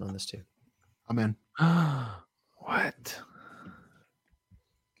 because he's in on this too. I'm in. What?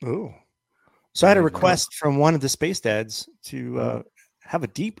 Ooh. So I had a request from one of the space dads to have a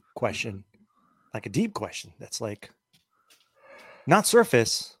deep question, that's like not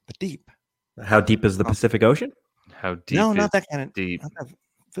surface but deep. How deep is the Pacific Ocean? How deep? No, not is that kind of deep. not that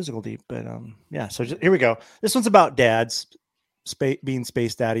physical deep, but yeah. So here we go. This one's about dads, being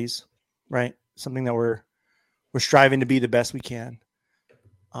space daddies, right? Something that we're striving to be the best we can.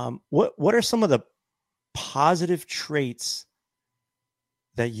 What are some of the positive traits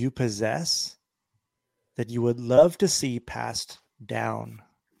that you possess that you would love to see passed down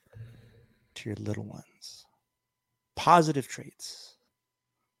to your little ones? Positive traits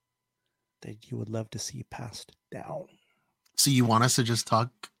that you would love to see passed down. So you want us to just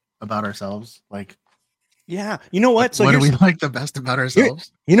talk about ourselves? Like, yeah, you know what? So what do we like the best about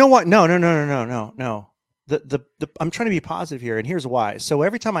ourselves? You know what? No. The I'm trying to be positive here, and here's why. So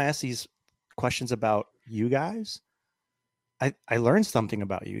every time I ask these questions about you guys, I learned something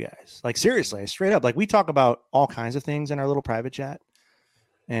about you guys. Like seriously, straight up. Like we talk about all kinds of things in our little private chat,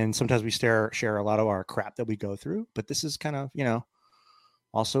 and sometimes we share a lot of our crap that we go through. But this is kind of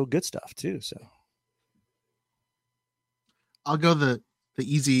also good stuff too. So I'll go the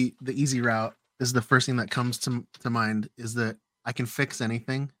easy route. Is the first thing that comes to mind is that I can fix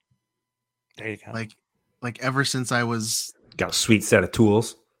anything. There you go. Like ever since I was Got a sweet set of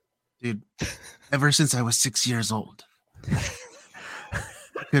tools. dude, ever since I was 6 years old,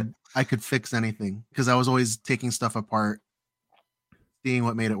 I could fix anything because I was always taking stuff apart, seeing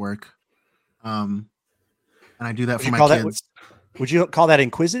what made it work. And I do that for my kids. Would you call that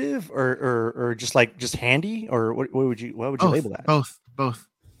inquisitive or just handy, or what would you label that? Both.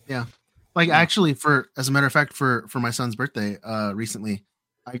 Yeah. Like actually as a matter of fact, for my son's birthday, recently,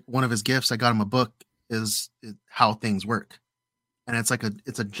 one of his gifts, I got him a book is How Things Work. And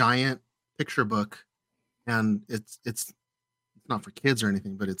it's a giant picture book, and it's not for kids or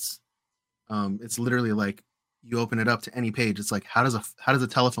anything, but it's literally like you open it up to any page. It's like, how does a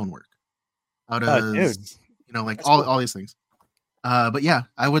telephone work? How does all these things. But yeah,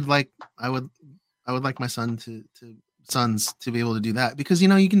 I would like my sons to be able to do that, because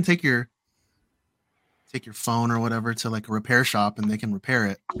you can take your phone or whatever to like a repair shop and they can repair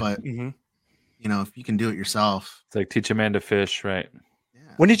it, but if you can do it yourself, it's like teach a man to fish, right?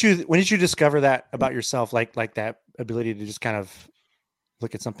 When did you discover that about yourself, like that ability to just kind of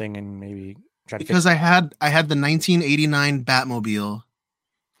look at something and maybe try to because I had the 1989 Batmobile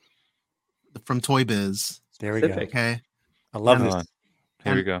from Toy Biz. There we go. Okay, I love this.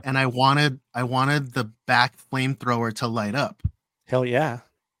 Here we go. And I wanted the back flamethrower to light up. Hell yeah.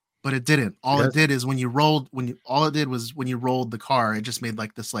 but it didn't. All it did is when you rolled the car, it just made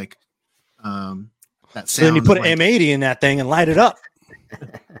like this that sound. So then you put an M80 in that thing and light it up.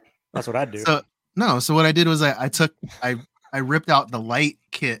 That's what I'd do. So what I did was I ripped out the light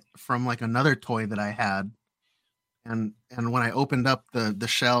kit from like another toy that I had, and when I opened up the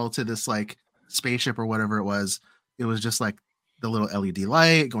shell to this like spaceship or whatever it was just like the little LED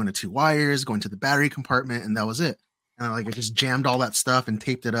light going to 2 wires, going to the battery compartment, and that was it. And I just jammed all that stuff and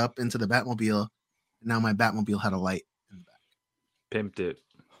taped it up into the Batmobile. And now my Batmobile had a light in the back. Pimped it.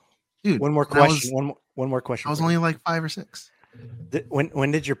 Dude, one more question. One more question. I was only like 5 or 6.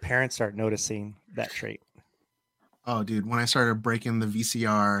 When did your parents start noticing that trait? Oh, dude, when I started breaking the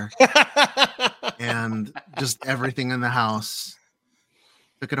VCR and just everything in the house,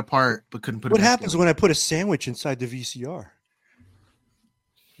 took it apart but couldn't put it. What happens when I put a sandwich inside the VCR?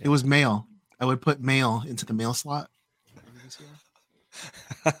 It was mail. I would put mail into the mail slot.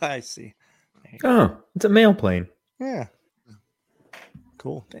 I see. Oh, it's a mail plane. Yeah.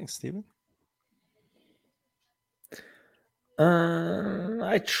 Cool. Thanks, Steven.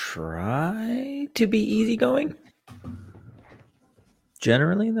 I try to be easygoing.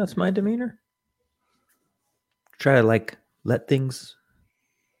 Generally, that's my demeanor. Try to like let things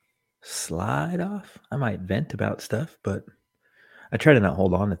slide off. I might vent about stuff, but I try to not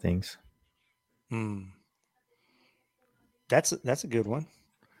hold on to things. That's a good one.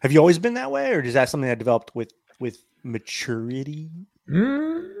 Have you always been that way, or is that something that developed with maturity?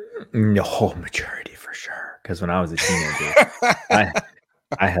 No, maturity for sure. Because when I was a teenager,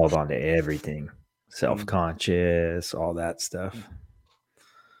 I held on to everything, self-conscious, all that stuff.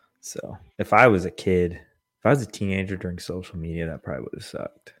 So if I was a kid, if I was a teenager during social media, that probably would have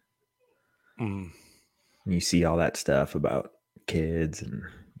sucked. You see all that stuff about kids and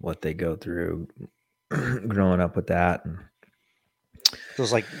what they go through growing up with that. And so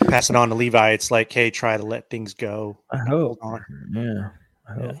it's like passing on to Levi. It's like, hey, try to let things go. I hope. Yeah.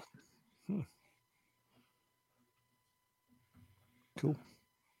 I hope. Yeah. Cool.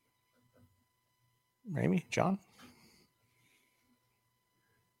 Amy, John?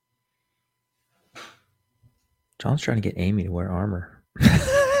 John's trying to get Amy to wear armor.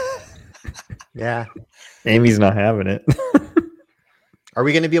 Yeah. Amy's not having it. Are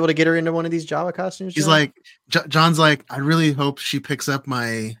we going to be able to get her into one of these Java costumes? He's like, John's like, I really hope she picks up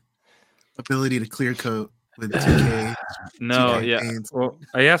my ability to clear coat with 2K. No, 2K yeah. paints. Well,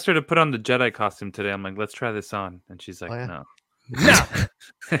 I asked her to put on the Jedi costume today. I'm like, let's try this on. And she's like, no.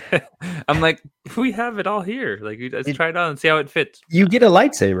 I'm like, we have it all here. Like, let's try it on and see how it fits. You get a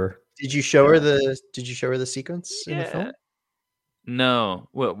lightsaber. Did you show her the sequence in the film? No.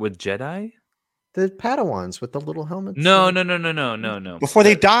 What, with Jedi? The Padawans with the little helmets. No. Before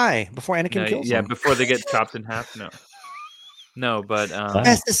they die, before Anakin kills them. Yeah, before they get chopped in half. No, but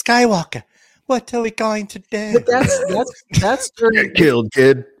Master Skywalker, what are we going to do? But that's Get killed,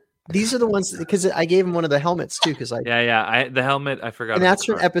 kid. These are the ones because I gave him one of the helmets too. Because the helmet I forgot. And that's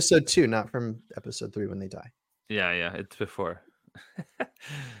from episode 2, not from episode 3 when they die. Yeah, it's before.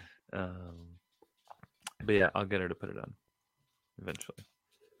 But yeah, I'll get her to put it on eventually.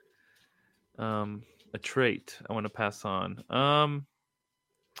 A trait I want to pass on. I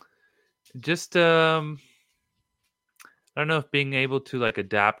don't know if being able to like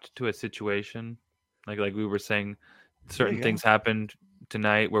adapt to a situation, like we were saying, certain things happened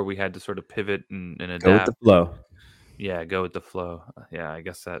tonight where we had to sort of pivot and adapt. Go with the flow. Yeah, go with the flow. Yeah, I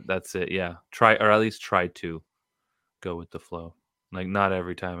guess that's it. Yeah, try, or at least try to go with the flow. Like not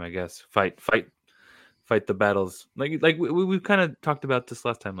every time, I guess. Fight the battles. Like we've kind of talked about this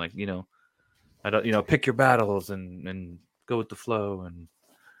last time. Like I don't pick your battles and go with the flow. And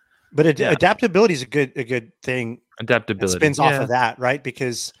but adaptability is a good thing. Adaptability it spins off of that, right?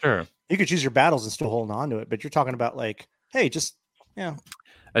 Because sure, you could choose your battles and still hold on to it, but you're talking about like, hey, just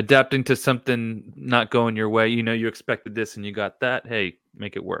adapting to something not going your way. You expected this and you got that. Hey,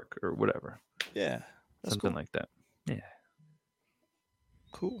 make it work or whatever. Yeah, that's something cool. like that. Yeah.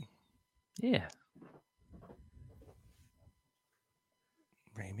 Cool. Yeah.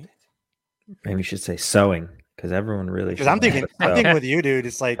 Maybe you should say sewing because everyone really. Because I'm thinking with you, dude.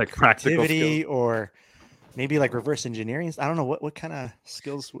 It's like creativity or maybe like reverse engineering. I don't know what kind of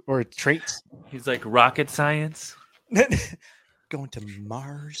skills or traits. He's like rocket science. Going to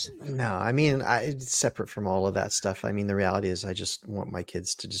Mars. No, I mean, it's separate from all of that stuff. I mean, the reality is, I just want my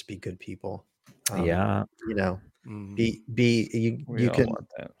kids to just be good people. Be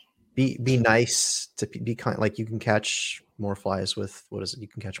nice to be kind. Like you can catch more flies with you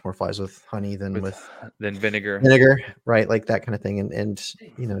can catch more flies with honey than vinegar, right? Like that kind of thing.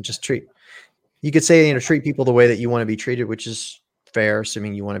 And just treat. You could say treat people the way that you want to be treated, which is fair,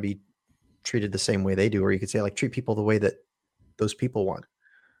 assuming you want to be treated the same way they do, or you could say like treat people the way that those people want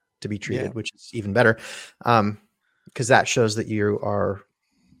to be treated, which is even better. Because that shows that you are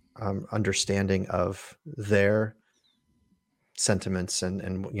understanding of their sentiments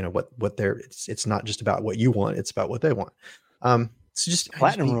and you know what they're it's not just about what you want, it's about what they want. So just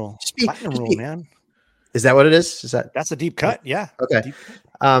platinum rule, man. Is that what it is? That's a deep cut? Yeah. Okay.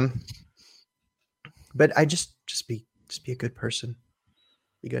 But I just be a good person,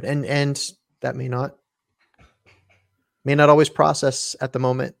 be good, and that may not always process at the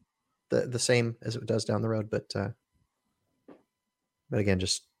moment the same as it does down the road, but again,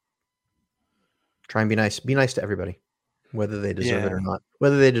 just try and be nice to everybody, whether they deserve it or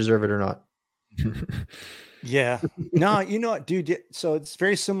not. Yeah. No, you know what, dude? So it's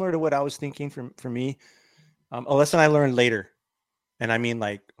very similar to what I was thinking for me. A lesson I learned later, and I mean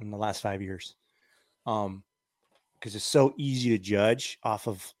like in the last 5 years, because it's so easy to judge off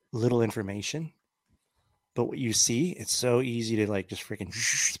of little information, but what you see, it's so easy to like just freaking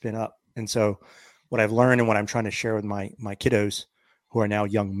spin up. And so what I've learned and what I'm trying to share with my kiddos who are now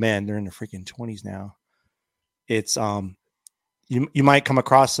young men, they're in their freaking 20s now. It's you might come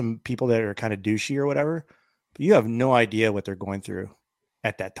across some people that are kind of douchey or whatever, but you have no idea what they're going through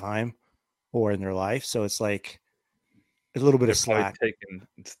at that time or in their life. So it's like a little bit of slack, taking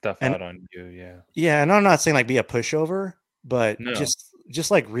stuff out on you. Yeah. And I'm not saying like be a pushover, but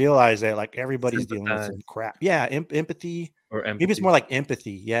just like realize that like everybody's dealing with some crap. Yeah. Empathy, or empathy. Maybe it's more like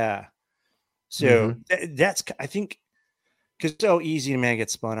empathy. Yeah. So that's, I think, because it's so easy to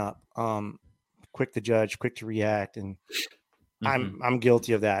get spun up, quick to judge, quick to react. And I'm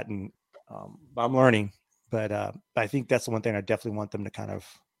guilty of that. And I'm learning, but I think that's the one thing I definitely want them to kind of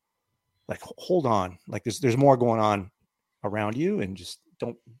like, hold on, like there's more going on around you, and just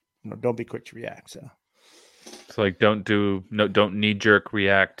don't be quick to react. So like don't knee jerk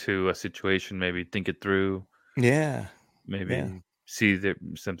react to a situation. Maybe think it through. Yeah. Maybe see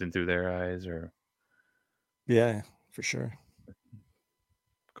something through their eyes, or. Yeah, for sure.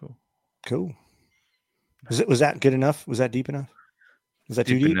 Cool. Was that good enough? Was that deep enough? Was that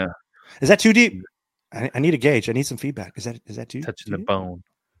too deep? Is that too deep? I need a gauge. I need some feedback. Is that too touching the bone?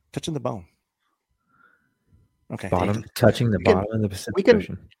 Touching the bone. Okay. Touching the bottom of the Pacific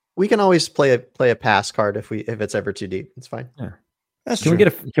Ocean. We can always play a pass card if it's ever too deep. It's fine. Yeah. That's true.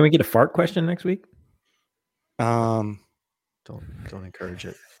 Can we get a fart question next week? Don't encourage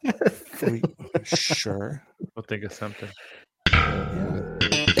it. Sure. We'll think of something.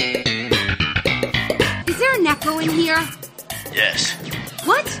 Is there an echo in here? Yes.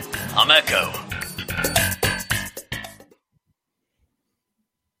 What? I'm Echo.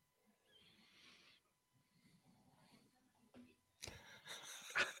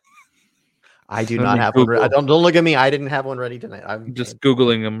 I do not have one. Don't look at me. I didn't have one ready tonight. I'm just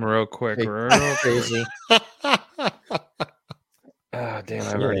Googling them real quick. Crazy. Oh, damn,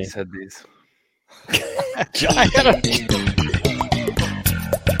 I've already said these.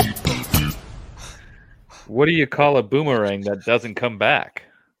 What do you call a boomerang that doesn't come back?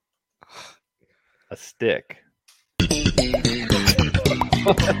 A stick.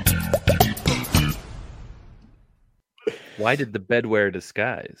 Why did the bed wear a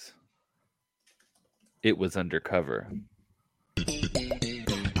disguise? It was undercover.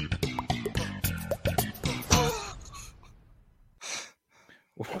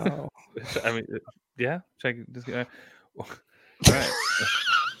 Wow. I mean, yeah. All right.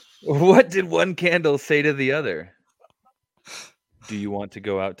 What did one candle say to the other? Do you want to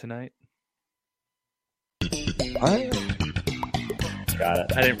go out tonight? Got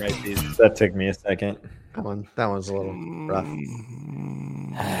it. I didn't write these. That took me a second. That one's a little rough.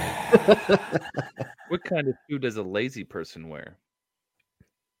 What kind of shoe does a lazy person wear?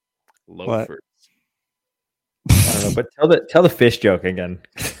 Loafers. I don't know, but tell the fish joke again.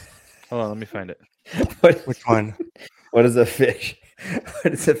 Hold on, let me find it. Which one? What is a fish?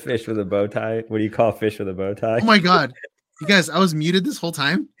 What is a fish with a bow tie? What do you call a fish with a bow tie? Oh my god. You guys, I was muted this whole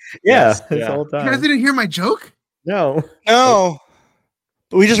time? Yeah, this whole time. You guys didn't hear my joke? No.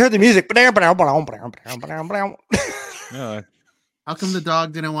 But we just heard the music. No. How come the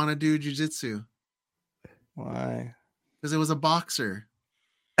dog didn't want to do jujitsu? Why? Because it was a boxer.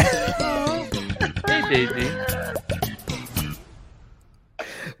 Hey, Daisy.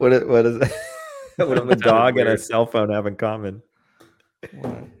 What is that? What does a dog and a cell phone have in common?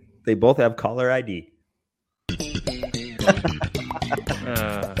 What? They both have caller ID.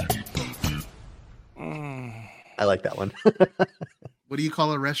 I like that one. What do you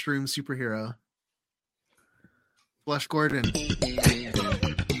call a restroom superhero? Flush Gordon.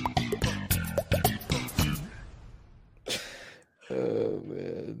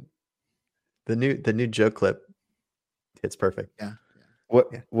 The new joke clip hits perfect. Yeah.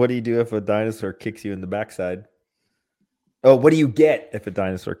 What do you do if a dinosaur kicks you in the backside? Oh, what do you get if a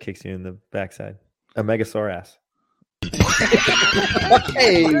dinosaur kicks you in the backside? A megasaurus.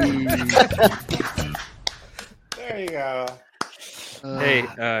 Hey. There you go.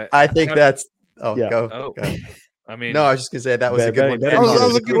 Hey, I think that's. Oh, yeah. go. I mean, No, I was just gonna say that was a good one. That That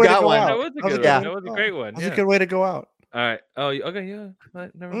was a good way to go out. That was a good one. That was a great one. That was a good way to go out. All right. Oh, okay. Yeah.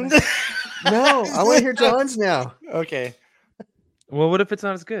 Never mind. No, I want to hear John's now. Okay. Well, what if it's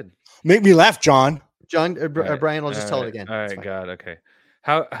not as good? Make me laugh, John. John, Brian will just tell it again. All right, God. Okay.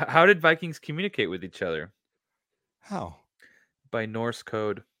 How did Vikings communicate with each other? How? By Norse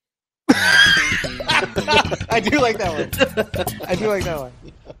code. I do like that one.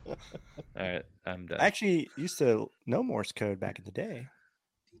 All right, I'm done. I actually used to know Morse code back in the day,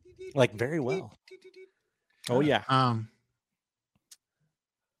 like very well. Oh yeah.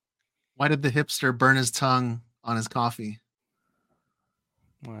 Why did the hipster burn his tongue on his coffee?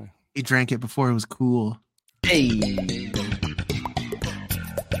 Why? He drank it before it was cool. Hey.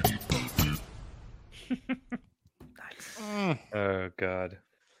 Oh God.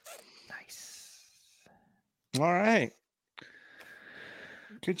 All right.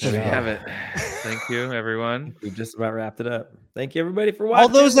 Good job. There we have it. Thank you, everyone. We've just about wrapped it up. Thank you, everybody, for watching. All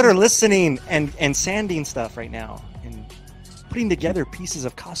those that are listening and sanding stuff right now and putting together pieces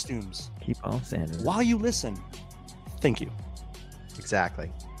of costumes. Keep on sanding. While you listen. Thank you. Exactly.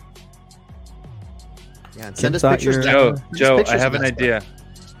 Yeah, and send us thought pictures. Joe, I have an idea.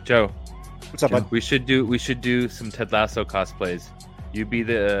 Joe, what's up, bud? We should do some Ted Lasso cosplays. You be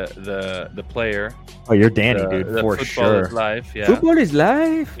the player. Oh, you're Danny, dude, the for football sure. Is life, yeah. Football is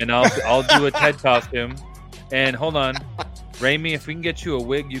life. And I'll do a Ted costume. And hold on, Raimi, if we can get you a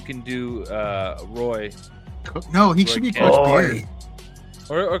wig, you can do Roy. No, he should be Coach Beard.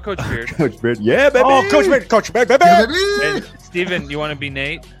 Or Coach Beard. Coach Beard, yeah, baby. Oh, Coach Beard, baby. Yeah, baby. And Steven, you want to be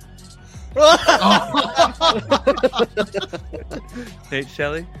Nate? Nate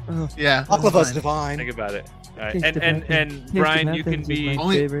Shelley? Yeah. Baklava's divine. Think about it. All right. And Brian, you can be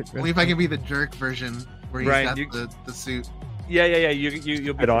only if I can be the jerk version where Brian, he's got the suit. Yeah.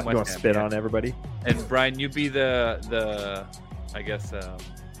 You'll be You want to spit on everybody? And Brian, you be the I guess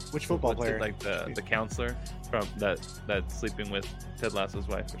which football player? Like the counselor from that's sleeping with Ted Lasso's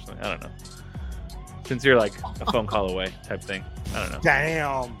wife or something. I don't know. Since you're like a phone call away type thing. I don't know.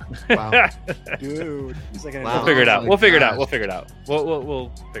 Damn. Wow. Dude. He's like We'll figure it out. We'll figure it out. We'll figure it out.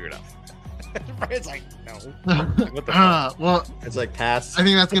 We'll figure it out. Brian's like, no. What the fuck? Well, it's like pass. I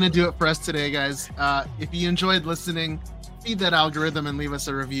think that's gonna do it for us today, guys. If you enjoyed listening, feed that algorithm and leave us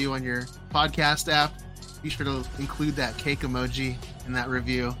a review on your podcast app. Be sure to include that cake emoji in that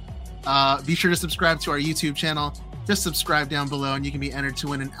review. Be sure to subscribe to our YouTube channel. Just subscribe down below and you can be entered to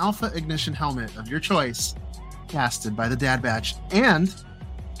win an Alpha Ignition helmet of your choice, casted by the Dad Batch and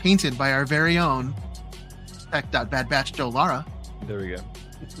painted by our very own Tech.Bad Joe Lara. There we go.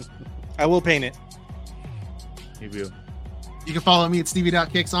 I will paint it. You will. You can follow me at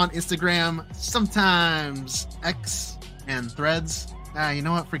Stevie.Kicks on Instagram, sometimes X and Threads. You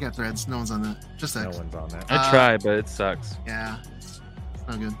know what? Forget Threads. No one's on that. Just X. No one's on that. I try, but it sucks. Yeah, it's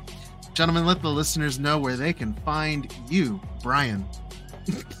not good. Gentlemen, let the listeners know where they can find you, Brian.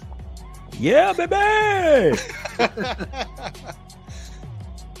 Yeah, baby.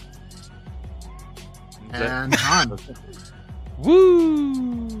 And John.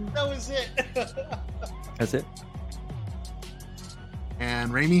 Woo! That was it. That's it.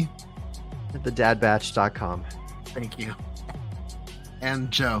 And Raimi. At thedadbatch.com. Thank you. And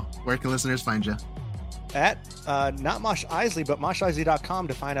Joe, where can listeners find you? At not Mosh Isley, but moshisley.com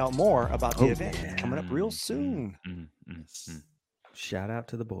to find out more about the event coming up real soon. Shout out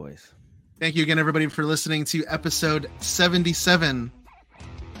to the boys. Thank you again, everybody, for listening to episode 77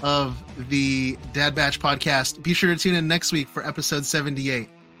 of the Dad Batch podcast. Be sure to tune in next week for episode 78.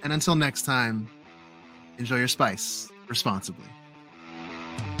 And until next time, enjoy your spice responsibly.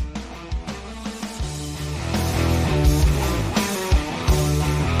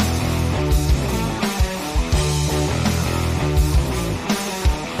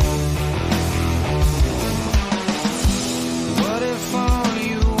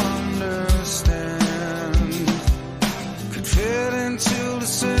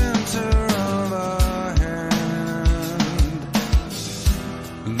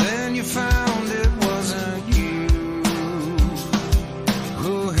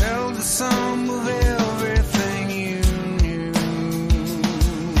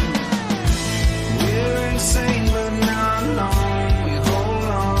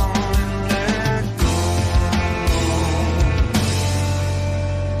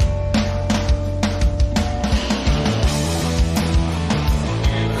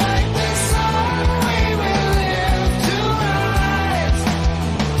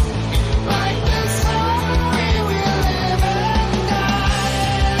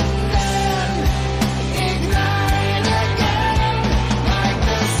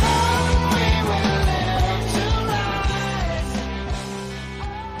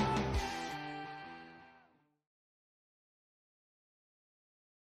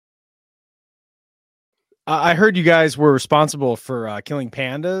 I heard you guys were responsible for killing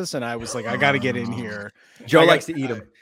pandas, and I was like, I got to get in here. Joe likes to eat them.